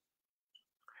 30s.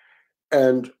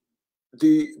 And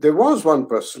there was one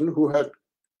person who had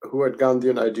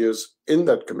Gandhian ideas in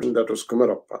that commission, that was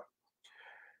Kumarappa.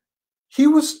 He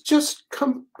was just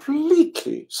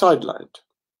completely sidelined,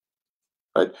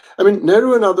 right? I mean,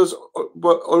 Nehru and others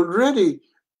were already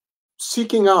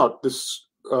seeking out this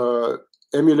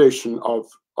emulation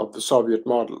of the Soviet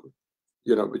model,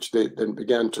 which they then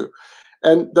began to.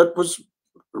 And that was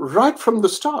right from the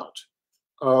start.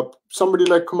 Somebody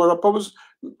like Kumarappa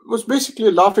was basically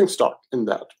a laughingstock in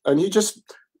that. And he just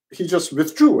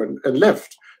withdrew and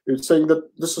left, saying that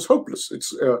this is hopeless.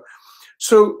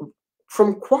 So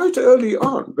from quite early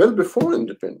on, well before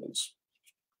independence,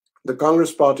 the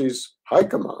Congress Party's high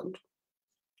command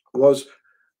was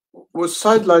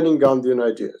sidelining Gandhian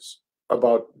ideas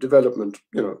about development,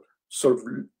 sort of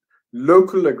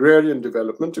local agrarian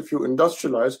development. If you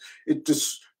industrialize, it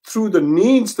is through the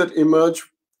needs that emerge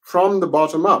from the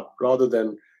bottom up, rather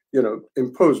than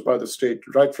imposed by the state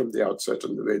right from the outset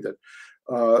in the way that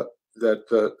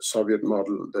the Soviet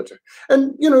model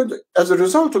and as a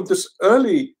result of this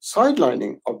early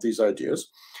sidelining of these ideas,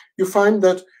 you find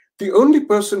that the only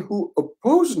person who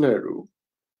opposed Nehru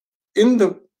in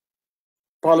the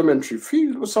parliamentary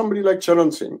field was somebody like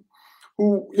Charan Singh,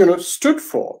 who stood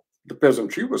for the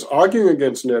peasantry, was arguing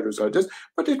against Nehru's ideas,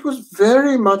 but it was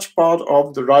very much part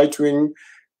of the right-wing,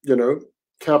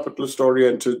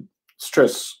 capitalist-oriented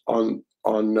stress on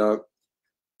the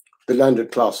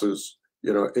landed classes,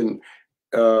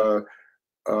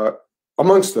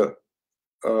 amongst the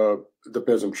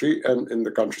peasantry and in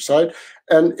the countryside.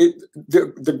 And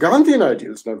the Gandhian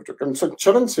ideals never took. And so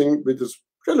Charan Singh, with his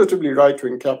relatively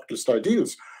right-wing capitalist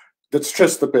ideals that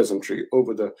stressed the peasantry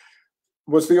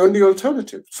was the only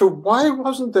alternative. So why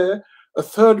wasn't there a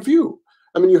third view?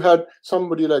 I mean, you had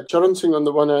somebody like Charan Singh on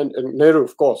the one hand, and Nehru,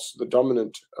 of course, the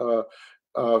dominant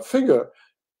figure.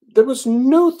 There was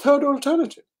no third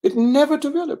alternative. It never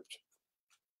developed,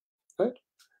 right?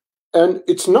 And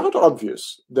it's not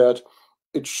obvious that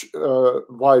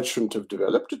why it shouldn't have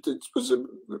developed. It was an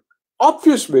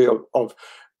obvious way of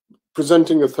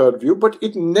presenting a third view, but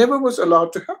it never was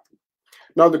allowed to happen.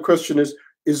 Now the question is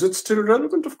it still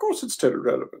relevant? Of course it's still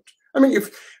relevant. I mean,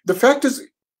 if the fact is,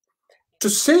 to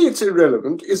say it's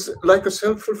irrelevant is like a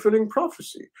self-fulfilling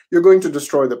prophecy. You're going to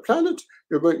destroy the planet.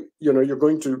 You're going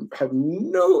to have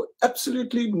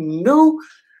absolutely no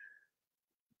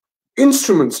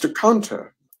instruments to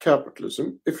counter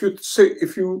capitalism if you say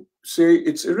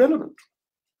it's irrelevant.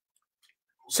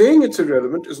 Saying it's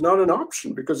irrelevant is not an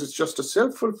option, because it's just a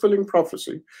self-fulfilling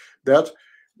prophecy that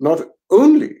not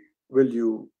only will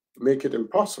you make it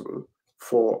impossible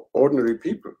for ordinary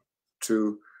people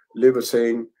to live a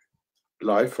sane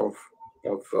life of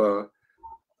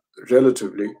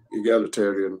relatively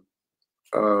egalitarian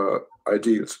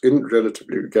ideals, in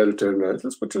relatively egalitarian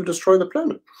ideals, but will destroy the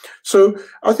planet. So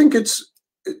I think it's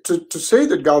to say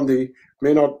that Gandhi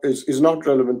is not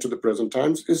relevant to the present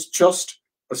times is just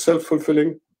a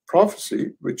self-fulfilling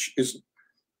prophecy, which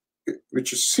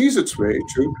sees its way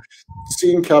to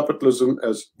seeing capitalism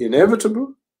as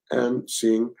inevitable and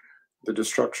seeing the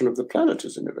destruction of the planet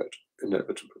as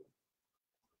inevitable.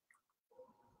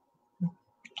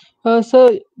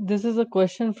 So this is a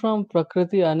question from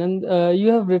Prakriti Anand. You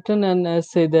have written an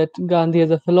essay that Gandhi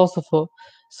is a philosopher.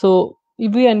 So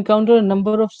we encounter a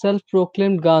number of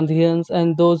self-proclaimed Gandhians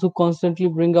and those who constantly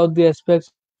bring out the aspects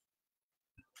of Gandhi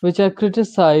which are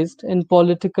criticized in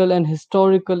political and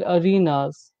historical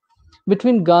arenas.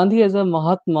 Between Gandhi as a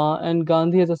Mahatma and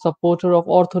Gandhi as a supporter of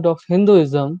Orthodox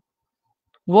Hinduism,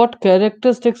 what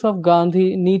characteristics of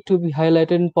Gandhi need to be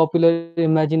highlighted in popular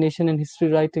imagination and history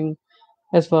writing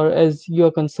as far as you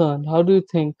are concerned? How do you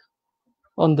think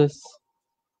on this?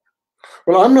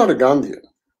 Well, I'm not a Gandhian.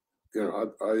 I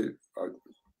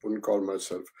wouldn't call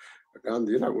myself a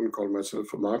Gandhian. I wouldn't call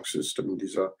myself a Marxist. I mean,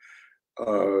 these are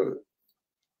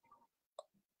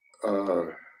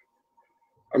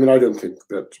I mean, I don't think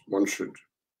that one should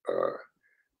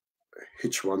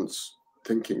hitch one's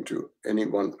thinking to any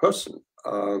one person.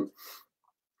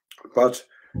 But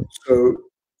so,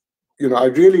 I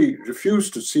really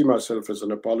refuse to see myself as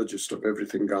an apologist of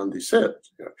everything Gandhi said.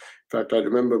 In fact, I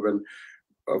remember when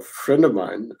a friend of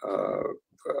mine,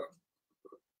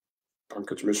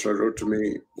 Pankaj Mishra, wrote to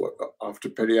me after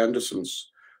Perry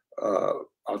Anderson's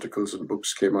articles and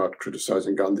books came out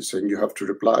criticizing Gandhi, saying, "You have to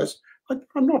reply."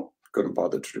 I'm not going to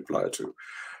bother to reply to.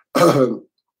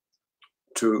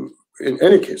 In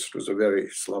any case, it was a very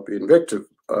sloppy invective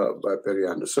by Perry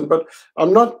Anderson, but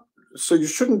I'm not. So you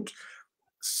shouldn't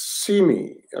see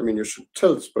me. I mean, you should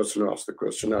tell this person who asked the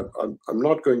question. I'm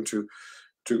not going to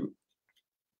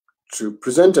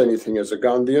present anything as a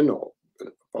Gandhian or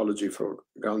an apology for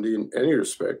Gandhi in any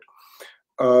respect.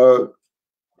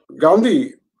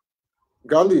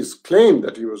 Gandhi's claim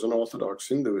that he was an Orthodox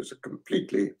Hindu is a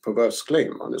completely perverse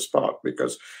claim on his part,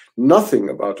 because nothing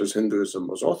about his Hinduism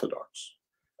was Orthodox.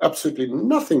 Absolutely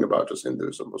nothing about his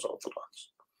Hinduism was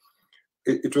Orthodox.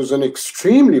 It was an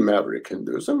extremely maverick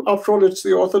Hinduism. After all, it's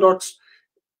the Orthodox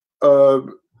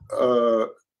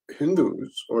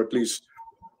Hindus, or at least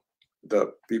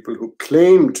the people who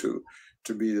claim to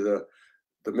be the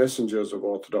messengers of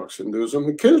Orthodox Hinduism,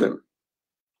 who killed him.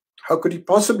 How could he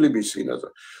possibly be seen as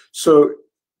a... So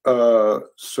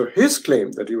his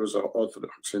claim that he was an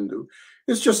Orthodox Hindu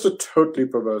is just a totally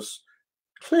perverse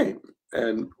claim.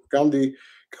 And Gandhi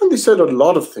said a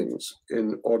lot of things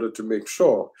in order to make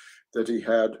sure that he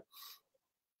had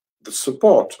the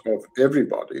support of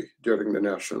everybody during the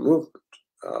national movement.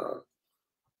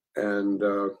 And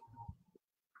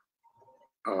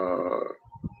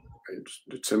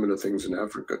did similar things in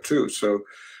Africa too. So,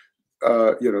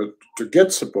 to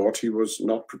get support, he was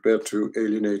not prepared to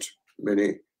alienate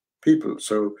many people.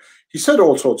 So he said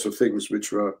all sorts of things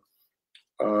which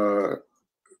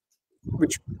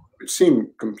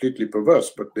seemed completely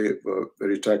perverse, but they were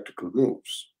very tactical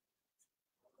moves.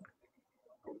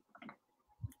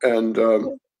 And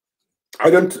I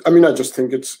just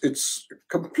think it's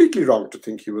completely wrong to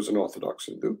think he was an Orthodox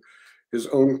Hindu. His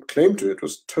own claim to it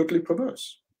was totally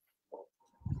perverse.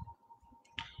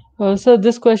 So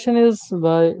this question is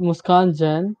by Muskan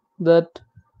Jain, that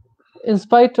in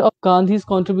spite of Gandhi's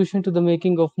contribution to the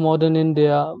making of modern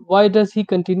India, why does he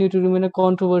continue to remain a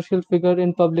controversial figure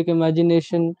in public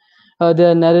imagination? There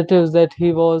are narratives that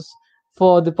he was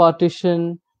for the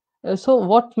partition. So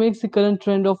what makes the current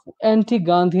trend of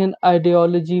anti-Gandhian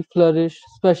ideology flourish,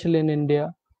 especially in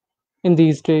India in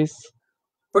these days?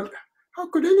 But how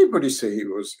could anybody say he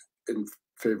was in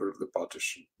favor of the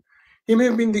partition? He may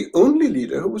have been the only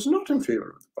leader who was not in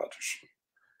favor of the partition.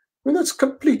 I mean, that's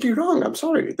completely wrong. I'm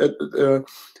sorry. That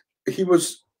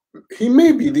he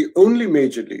may be the only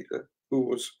major leader who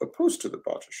was opposed to the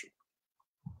partition.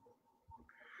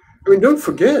 I mean, don't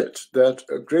forget that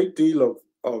a great deal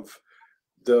of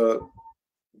the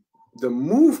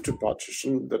move to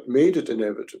partition that made it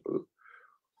inevitable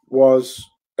was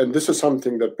and this is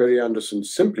something that Perry Anderson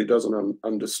simply doesn't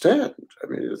understand. I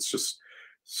mean, it's just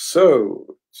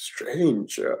so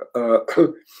strange.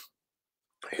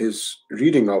 His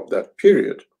reading of that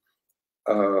period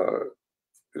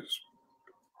is,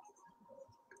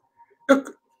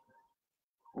 look,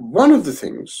 one of the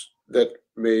things that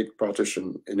made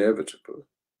partition inevitable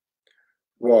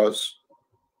was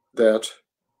that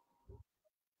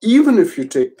even if you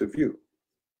take the view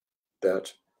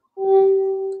that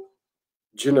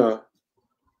Jinnah,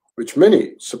 which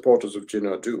many supporters of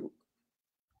Jinnah do,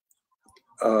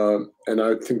 and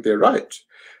I think they're right,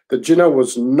 that Jinnah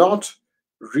was not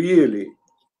really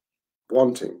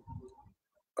wanting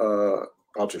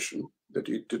partition, that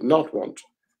he did not want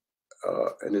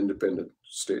an independent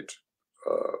state,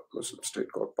 Muslim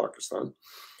state called Pakistan,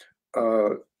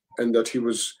 and that he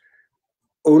was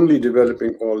only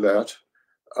developing all that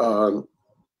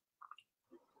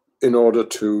in order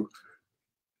to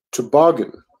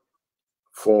bargain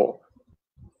for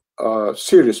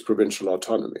serious provincial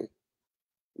autonomy,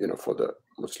 for the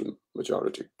Muslim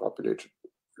majority populated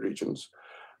regions,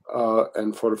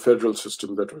 and for a federal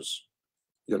system that was,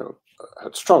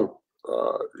 had strong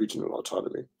regional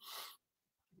autonomy,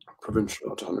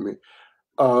 provincial autonomy.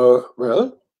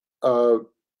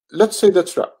 Let's say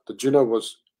that's right. The Jinnah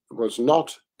was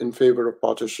not in favor of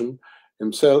partition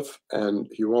himself, and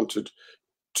he wanted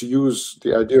to use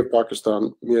the idea of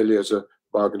Pakistan merely as a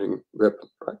bargaining weapon.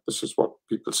 Right? This is what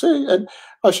people say, and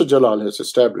Asher Jalal has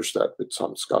established that with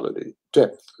some scholarly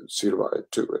depth, Sirwai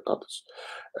too, and others,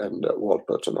 and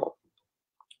Walpert and all.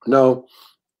 Now,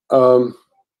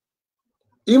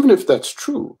 even if that's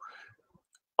true,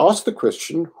 ask the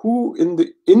question, who in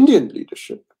the Indian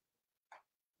leadership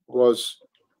was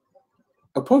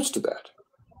opposed to that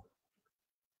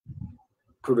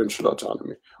provincial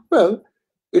autonomy? Well,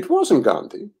 it wasn't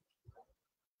Gandhi.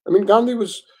 I mean, Gandhi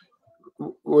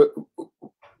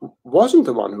wasn't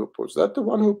the one who opposed that. The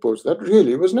one who opposed that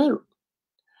really was Nehru.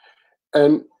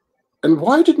 And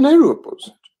why did Nehru oppose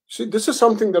it? See, this is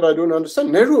something that I don't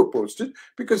understand. Nehru opposed it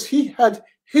because he had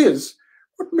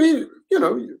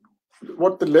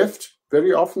what the left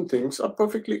very often thinks are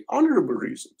perfectly honorable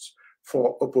reasons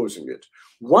for opposing it.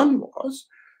 One was,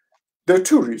 there are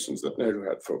two reasons that Nehru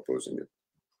had for opposing it.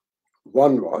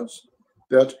 One was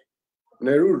that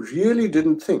Nehru really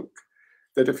didn't think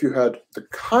that if you had the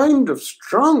kind of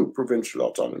strong provincial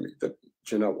autonomy that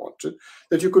Jinnah wanted,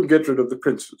 that you could get rid of the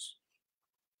princes.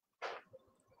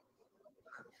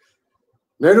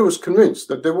 Nehru was convinced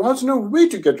that there was no way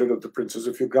to get rid of the princes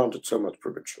if you granted so much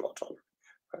provincial autonomy.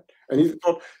 Right? And he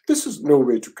thought, this is no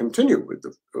way to continue with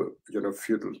the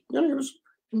feudal. He was,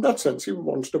 in that sense, he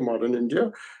wanted a modern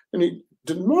India, and he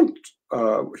didn't want.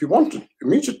 He wanted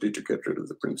immediately to get rid of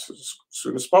the princes as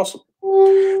soon as possible.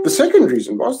 The second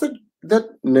reason was that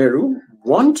Nehru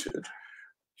wanted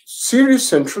serious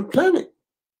central planning,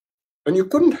 and you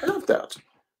couldn't have that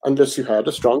unless you had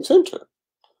a strong center.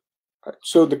 Right?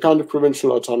 So the kind of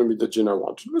provincial autonomy that Jinnah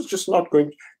wanted was just not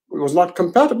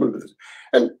compatible with it.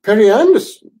 And Perry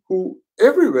Anderson, who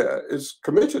everywhere is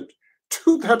committed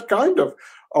to that kind of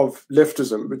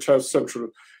leftism, which has central,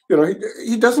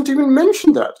 he doesn't even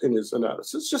mention that in his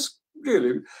analysis. Just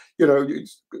really,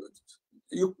 it's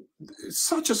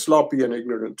such a sloppy and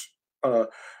ignorant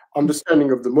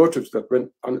understanding of the motives that went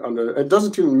under. It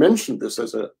doesn't even mention this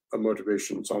as a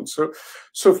motivation and so on.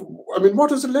 So, I mean,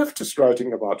 what is a leftist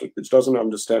writing about it which doesn't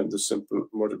understand the simple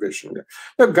motivation?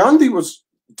 Now, Gandhi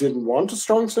didn't want a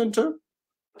strong center.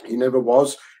 He never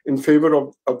was in favor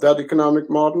of that economic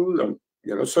model, and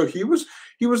so he was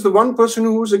the one person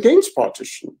who was against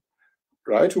partition,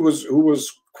 right? Who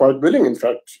was quite willing. In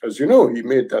fact, as you know, he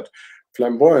made that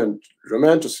flamboyant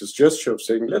romanticist gesture of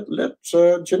saying, let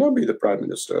Jinnah be the prime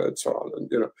minister and so on,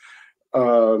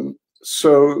 and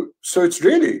so it's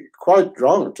really quite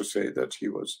wrong to say that he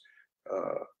was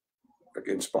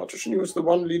against partition. He was the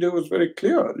one leader who was very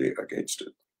clearly against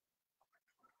it.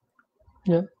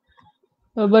 Yeah,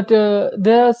 but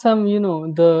there are some,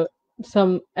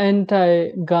 some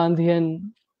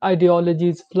anti-Gandhian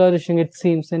ideologies flourishing, it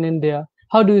seems, in India.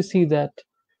 How do you see that?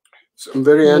 Some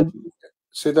very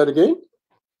say that again.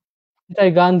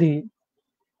 Anti-Gandhi,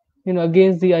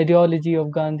 against the ideology of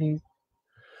Gandhi.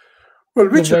 Well,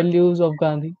 the values of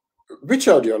Gandhi. Which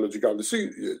ideology, Gandhi? See,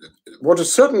 what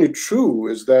is certainly true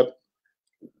is that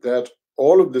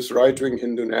all of this right-wing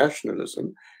Hindu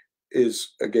nationalism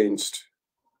is against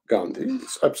Gandhi.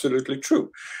 It's absolutely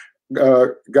true.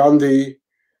 Gandhi,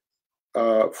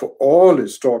 for all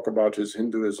his talk about his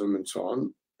Hinduism and so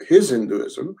on, his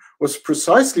Hinduism was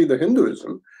precisely the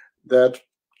Hinduism that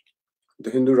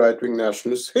the Hindu right-wing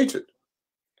nationalists hated.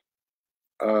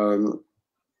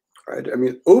 right? I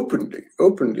mean, openly,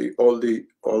 all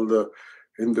the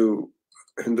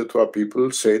Hindutva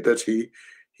people say that he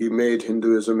made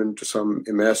Hinduism into some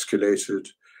emasculated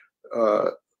uh,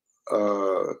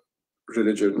 uh,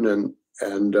 religion,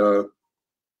 and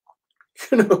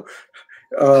you know,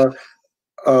 uh,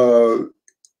 uh,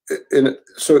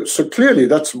 so clearly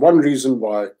that's one reason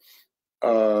why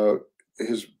uh,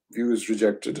 his view is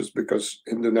rejected, is because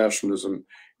Hindu nationalism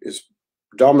is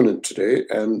dominant today,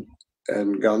 and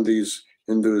Gandhi's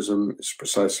Hinduism is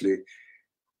precisely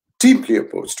deeply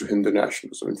opposed to Hindu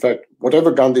nationalism. In fact,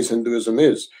 whatever Gandhi's Hinduism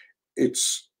is,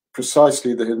 it's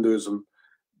precisely the Hinduism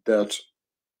that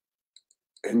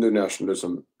Hindu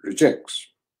nationalism rejects.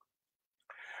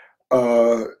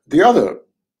 The other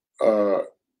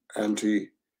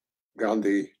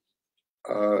anti-Gandhi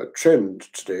trend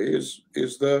today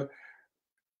is the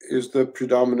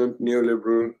predominant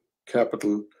neoliberal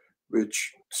capital,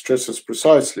 which stresses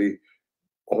precisely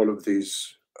all of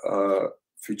these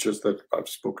features that I've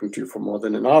spoken to you for more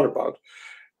than an hour about,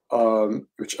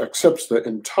 which accepts the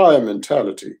entire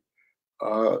mentality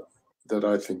that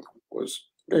I think was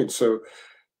made.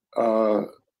 Uh,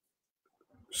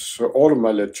 so all of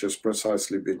my lectures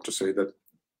precisely been to say that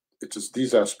it is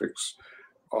these aspects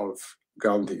of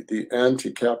Gandhi, the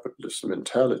anti-capitalist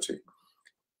mentality,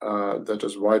 that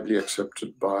is widely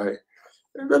accepted by,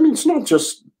 I mean, it's not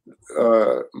just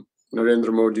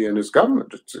Narendra Modi and his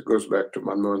government. It goes back to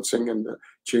Manmohan Singh and the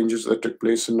changes that took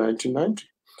place in 1990.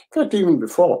 In fact, even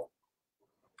before,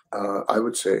 I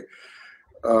would say,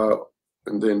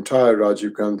 in the entire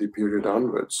Rajiv Gandhi period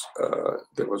onwards,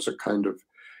 there was a kind of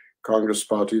Congress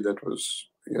party that was,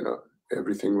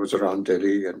 everything was around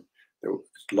Delhi, and it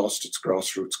lost its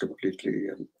grassroots completely.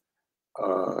 And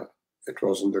it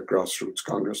wasn't the grassroots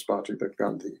Congress party that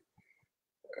Gandhi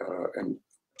and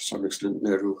to some extent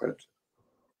Nehru had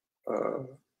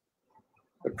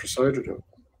presided over.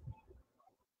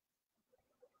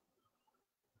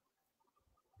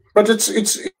 But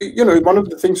it's one of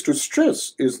the things to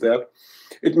stress is that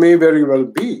it may very well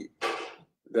be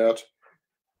that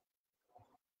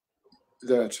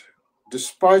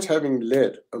despite having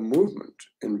led a movement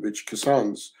in which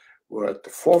Kisans were at the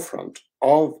forefront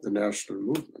of the national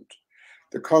movement,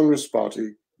 the Congress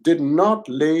party did not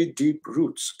lay deep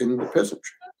roots in the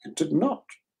peasantry. It did not.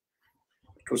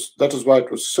 That is why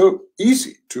it was so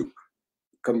easy to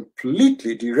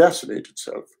completely deracinate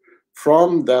itself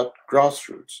from that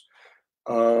grassroots,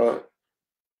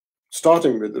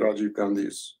 starting with Rajiv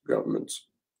Gandhi's governments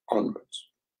onwards.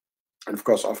 And of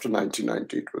course, after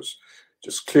 1990, it was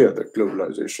just clear that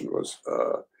globalization was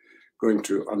going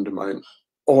to undermine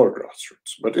all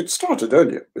grassroots. But it started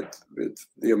earlier with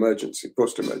the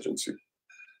post-emergency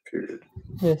period.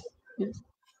 Yes, yes.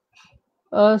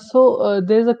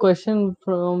 There's a question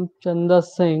from Chanda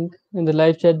Singh in the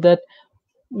live chat that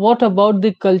what about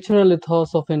the cultural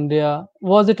ethos of India?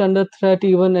 Was it under threat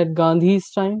even at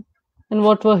Gandhi's time? And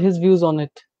what were his views on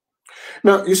it?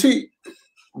 Now, you see,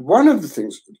 one of the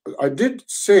things I did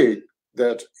say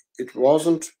that it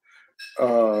wasn't,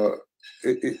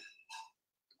 it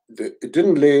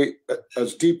didn't lay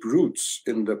as deep roots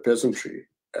in the peasantry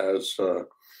as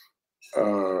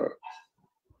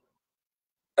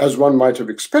one might have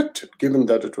expected, given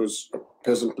that it was a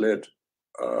peasant-led,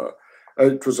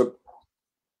 it was a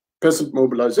peasant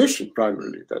mobilization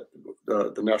primarily that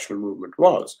the national movement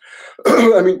was.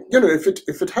 I mean,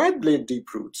 if it had laid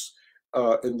deep roots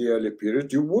in the earlier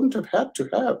period, you wouldn't have had to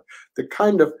have the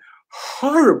kind of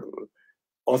horrible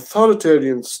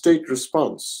authoritarian state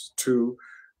response to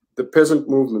the peasant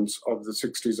movements of the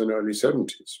 60s and early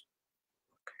 70s.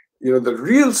 The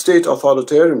real state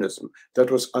authoritarianism that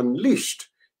was unleashed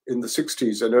in the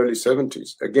 60s and early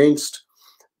 70s against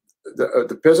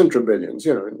the peasant rebellions,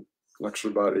 in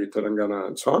Naxalbari, Telangana,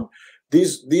 and so on,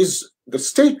 the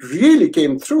state really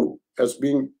came through as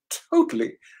being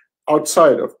totally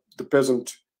outside of the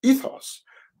peasant ethos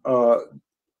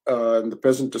and the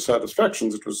peasant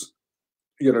dissatisfactions. It was,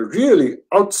 really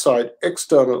outside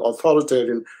external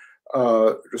authoritarian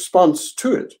response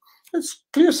to it. It's a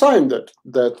clear sign that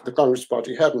the Congress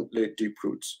party hadn't laid deep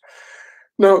roots.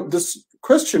 Now, this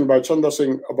question by Chanda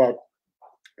Singh about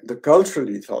the cultural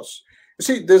ethos, you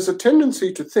see, there's a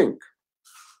tendency to think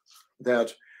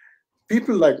that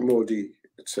people like Modi,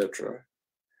 etc.,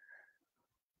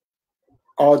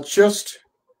 are just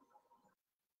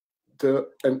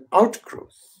an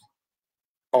outgrowth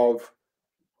of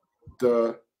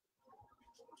the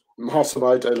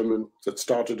Mahasabite element that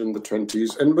started in the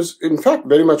 20s and was, in fact,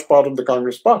 very much part of the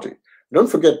Congress party. Don't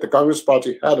forget, the Congress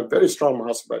party had a very strong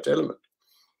Mahasabite element.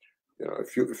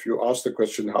 If you ask the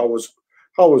question, how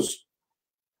was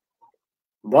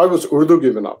why was Urdu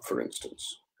given up, for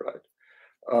instance, right?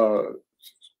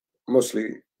 Mostly,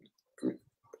 I mean,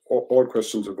 all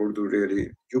questions of Urdu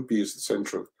really, UP is the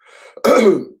central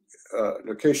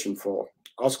location for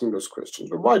asking those questions.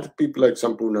 But why did people like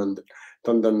Sampurna and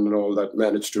Tandon and all that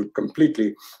manage to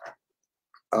completely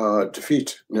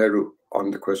defeat Nehru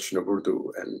on the question of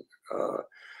Urdu? And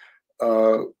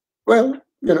well,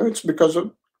 it's because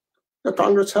of the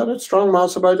Congress had a strong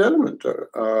Mahabite element.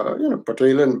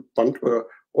 Patel and Pant were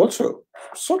also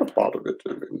sort of part of it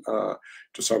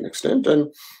to some extent.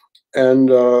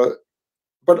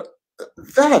 But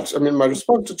that, I mean, my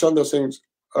response to Chanda Singh's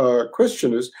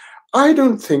question is, I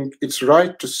don't think it's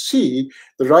right to see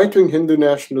the right-wing Hindu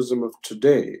nationalism of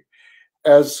today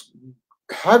as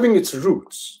having its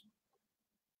roots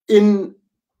in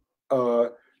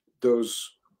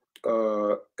those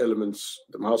elements,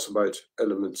 the Mahabite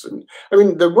elements. And I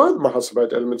mean, there were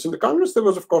Mahabite elements in the Congress. There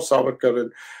was, of course, Savarkar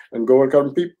and Govarkar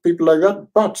and people like that,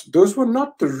 but those were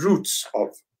not the roots of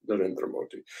Narendra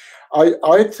Modi.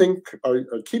 I think, I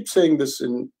keep saying this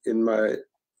in my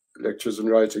lectures and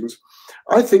writings,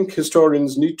 I think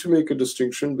historians need to make a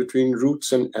distinction between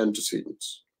roots and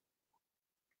antecedents.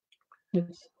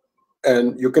 Yes.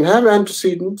 And you can have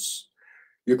antecedents,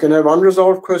 you can have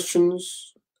unresolved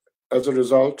questions as a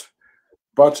result,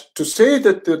 but to say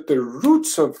that the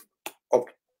roots of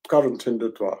current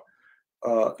Hindutva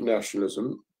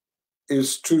nationalism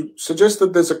is to suggest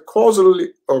that there's a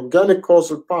organic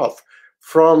causal path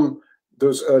from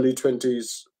those early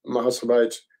 20s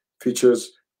Mahabite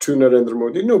features to Narendra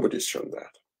Modi. Nobody's shown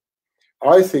that.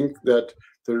 I think that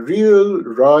the real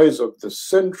rise of the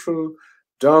central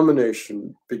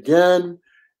domination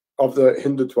of the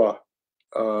Hindutva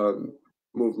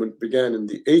movement began in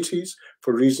the 80s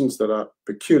for reasons that are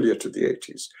peculiar to the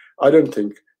 80s. I don't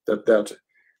think that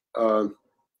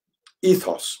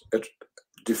ethos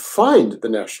defined the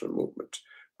national movement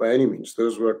by any means.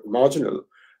 Those were marginal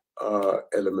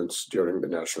elements during the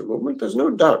national movement. There's no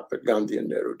doubt that Gandhi and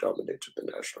Nehru dominated the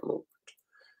national movement.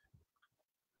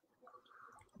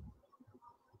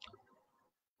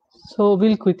 So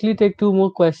we'll quickly take two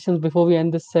more questions before we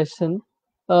end this session.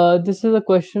 This is a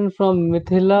question from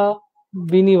Mithila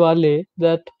Biniwale,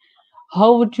 that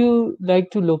how would you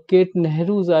like to locate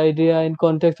Nehru's idea in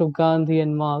context of Gandhi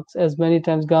and Marx, as many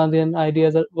times Gandhian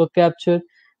ideas were captured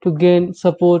to gain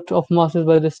support of masses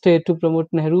by the state to promote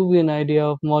Nehruvian idea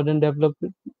of modern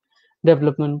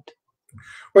development?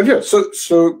 Well, yeah,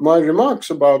 so my remarks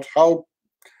about how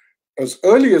as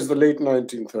early as the late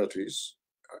 1930s,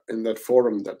 in that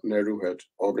forum that Nehru had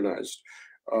organized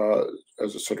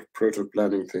as a sort of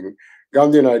proto-planning thing,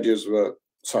 Gandhian ideas were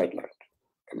sidelined.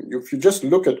 I mean, if you just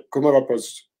look at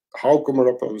how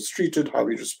Kumarappa was treated, how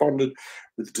he responded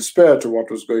with despair to what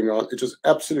was going on, it is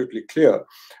absolutely clear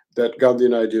that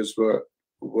Gandhian ideas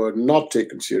were not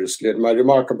taken seriously. And my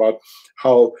remark about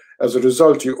how, as a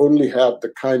result, you only have the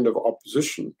kind of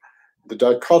opposition, the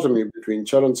dichotomy between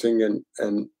Charan Singh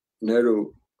and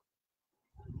Nehru,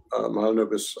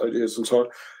 Mahalanobis ideas and so on,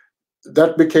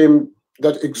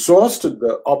 that exhausted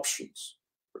the options,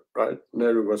 right?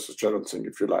 Nehru versus Charan Singh,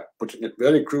 if you like, putting it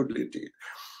very crudely indeed,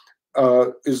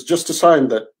 is just a sign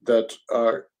that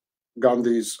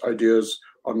Gandhi's ideas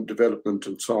on development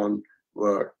and so on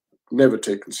were never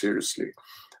taken seriously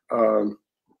from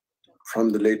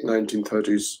the late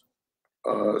 1930s,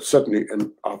 certainly,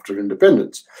 and after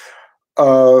independence.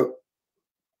 But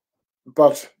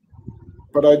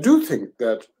I do think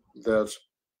that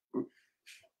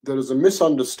there is a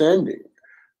misunderstanding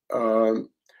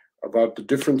about the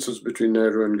differences between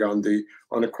Nehru and Gandhi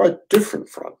on a quite different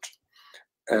front,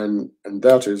 and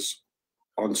that is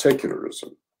on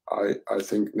secularism. I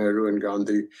think Nehru and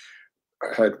Gandhi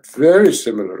had very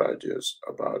similar ideas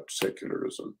about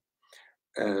secularism,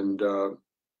 and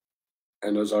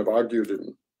as I've argued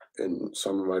in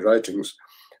some of my writings,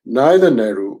 neither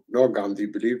Nehru nor Gandhi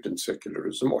believed in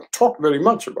secularism or talked very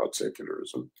much about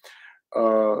secularism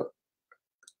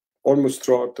almost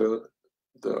throughout the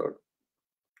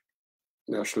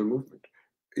national movement.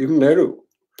 Even Nehru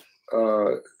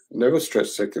never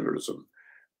stressed secularism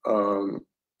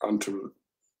until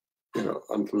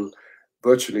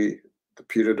virtually the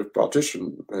period of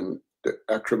partition, when the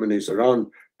acrimonies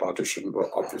around partition were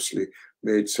obviously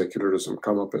made secularism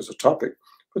come up as a topic.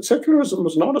 But secularism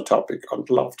was not a topic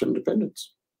until after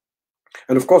independence.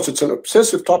 And of course, it's an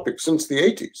obsessive topic since the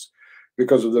 80s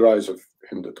because of the rise of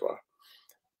Hindutva.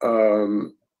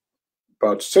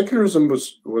 But secularism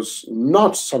was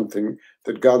not something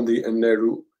that Gandhi and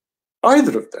Nehru,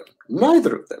 neither of them,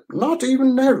 not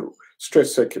even Nehru,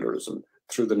 stressed secularism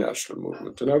through the national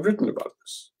movement. And I've written about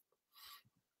this.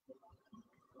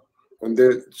 And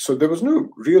so there was no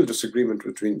real disagreement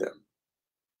between them.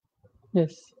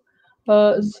 Yes.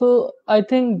 So I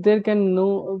think there can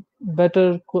no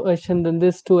better question than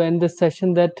this to end this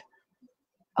session, that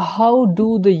how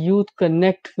do the youth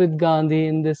connect with Gandhi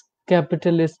in this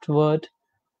capitalist world?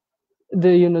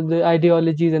 The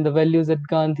ideologies and the values that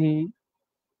Gandhi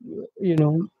you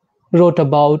know wrote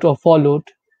about or followed.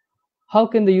 How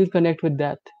can the youth connect with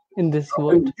that in this How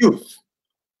world? can youth?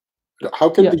 How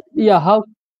can Yeah, the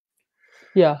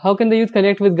yeah. How can the youth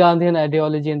connect with Gandhian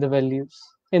ideology and the values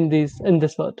in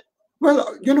this world?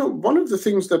 Well, one of the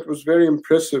things that was very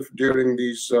impressive during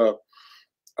these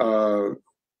uh,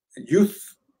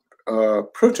 youth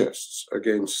protests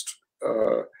against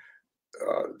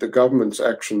the government's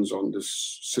actions on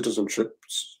this citizenship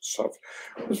stuff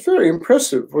was very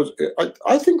impressive.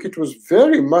 I think it was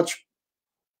very much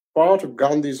part of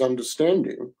Gandhi's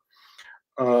understanding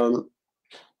um,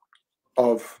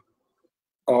 of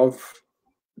of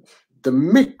the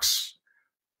mix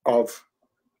of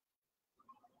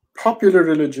popular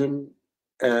religion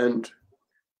and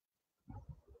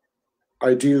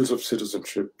ideals of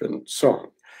citizenship and so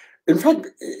on. In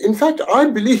fact, I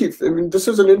believe. I mean, this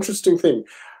is an interesting thing.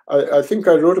 I think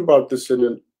I wrote about this in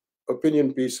an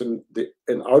opinion piece in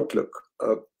Outlook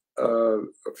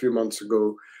a few months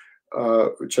ago,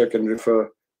 which I can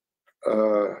refer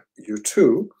you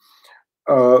to.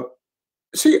 Uh,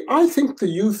 See, I think the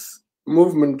youth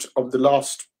movement of the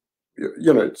last,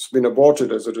 it's been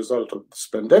aborted as a result of this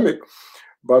pandemic,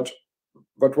 but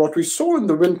what we saw in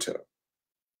the winter,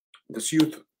 this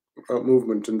youth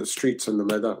movement in the streets and the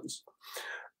Maidans,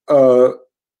 uh,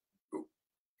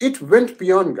 it went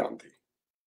beyond Gandhi.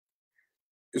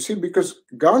 You see, because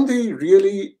Gandhi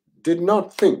really did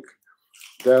not think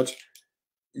that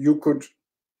you could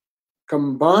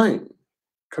combine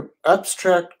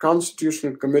abstract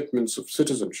constitutional commitments of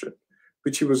citizenship,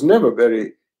 which he was never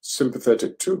very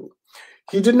sympathetic to.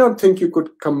 He did not think you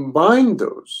could combine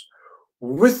those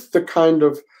with the kind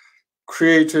of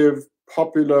creative,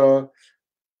 popular,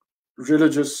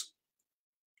 religious.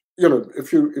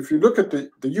 If you look at the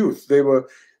youth, they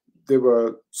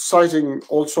were citing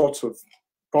all sorts of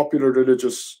popular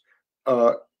religious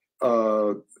uh,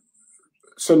 uh,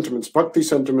 sentiments, bhakti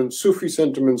sentiments, Sufi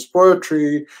sentiments,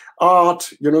 poetry, art.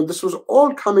 This was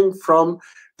all coming from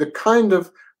the kind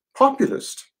of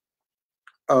populist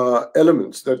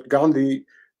elements that Gandhi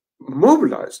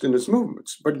mobilized in his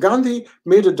movements. But Gandhi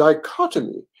made a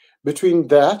dichotomy between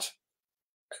that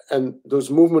and those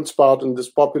movements part and this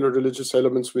popular religious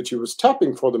elements which he was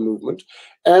tapping for the movement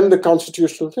and the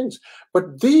constitutional things.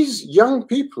 But these young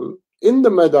people in the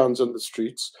Maidans and the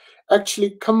streets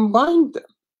actually combined them.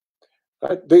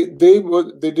 Right?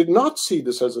 They did not see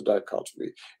this as a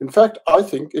dichotomy. In fact, I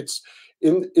think it's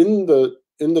in the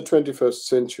 21st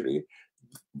century,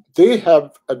 they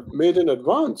have made an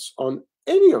advance on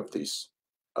any of these.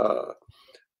 Uh,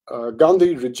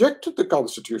 Gandhi rejected the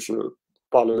constitutional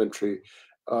parliamentary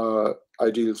uh,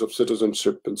 ideals of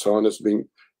citizenship and so on as being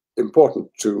important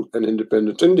to an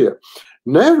independent India.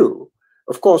 Nehru,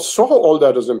 of course, saw all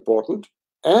that as important,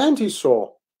 and he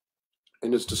saw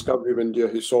in his discovery of India,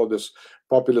 he saw this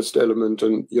populist element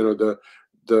and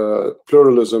the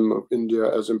pluralism of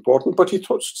India as important. But he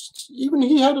thought even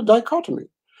he had a dichotomy.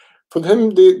 For him,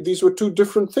 these were two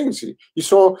different things. He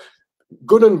saw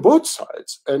good on both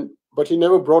sides, but he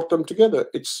never brought them together.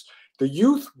 The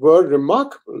youth were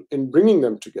remarkable in bringing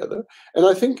them together, and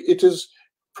I think it is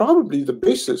probably the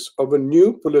basis of a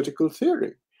new political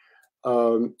theory,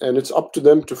 and it's up to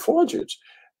them to forge it.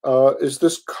 Is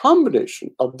this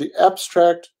combination of the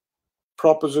abstract,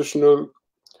 propositional,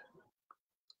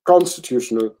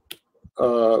 constitutional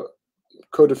uh,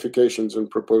 codifications and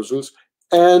proposals,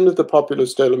 and the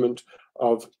populist element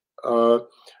of uh,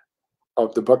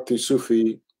 the Bhakti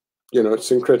Sufi,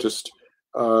 syncretist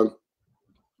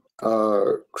uh,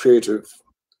 creative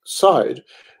side.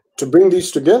 To bring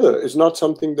these together is not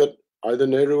something that either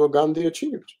Nehru or Gandhi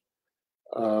achieved.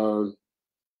 Um,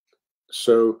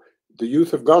 so the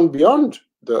youth have gone beyond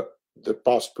the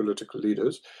past political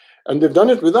leaders, and they've done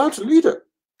it without a leader.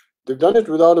 They've done it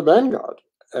without a vanguard,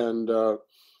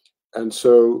 and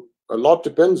so a lot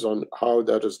depends on how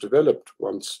that is developed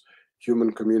once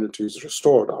human community is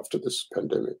restored after this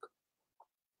pandemic.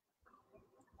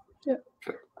 Yeah.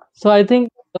 So I think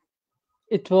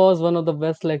it was one of the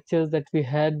best lectures that we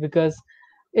had, because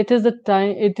it is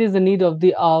the need of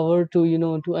the hour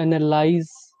to to analyze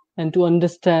and to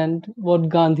understand what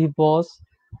Gandhi was,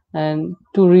 and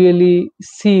to really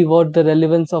see what the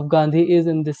relevance of Gandhi is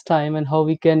in this time, and how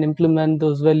we can implement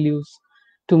those values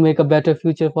to make a better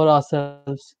future for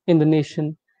ourselves in the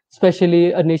nation,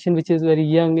 especially a nation which is very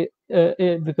young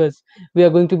because we are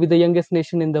going to be the youngest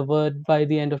nation in the world by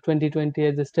the end of 2020,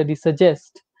 as the study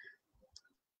suggests.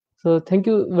 So thank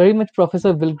you very much,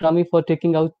 Professor Bilgrami, for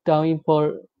taking out time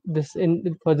for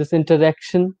for this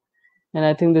interaction, and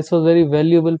I think this was very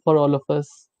valuable for all of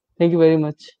us. Thank you very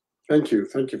much. Thank you.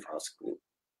 Thank you for asking me.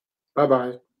 Bye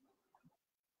bye.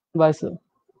 Bye, sir.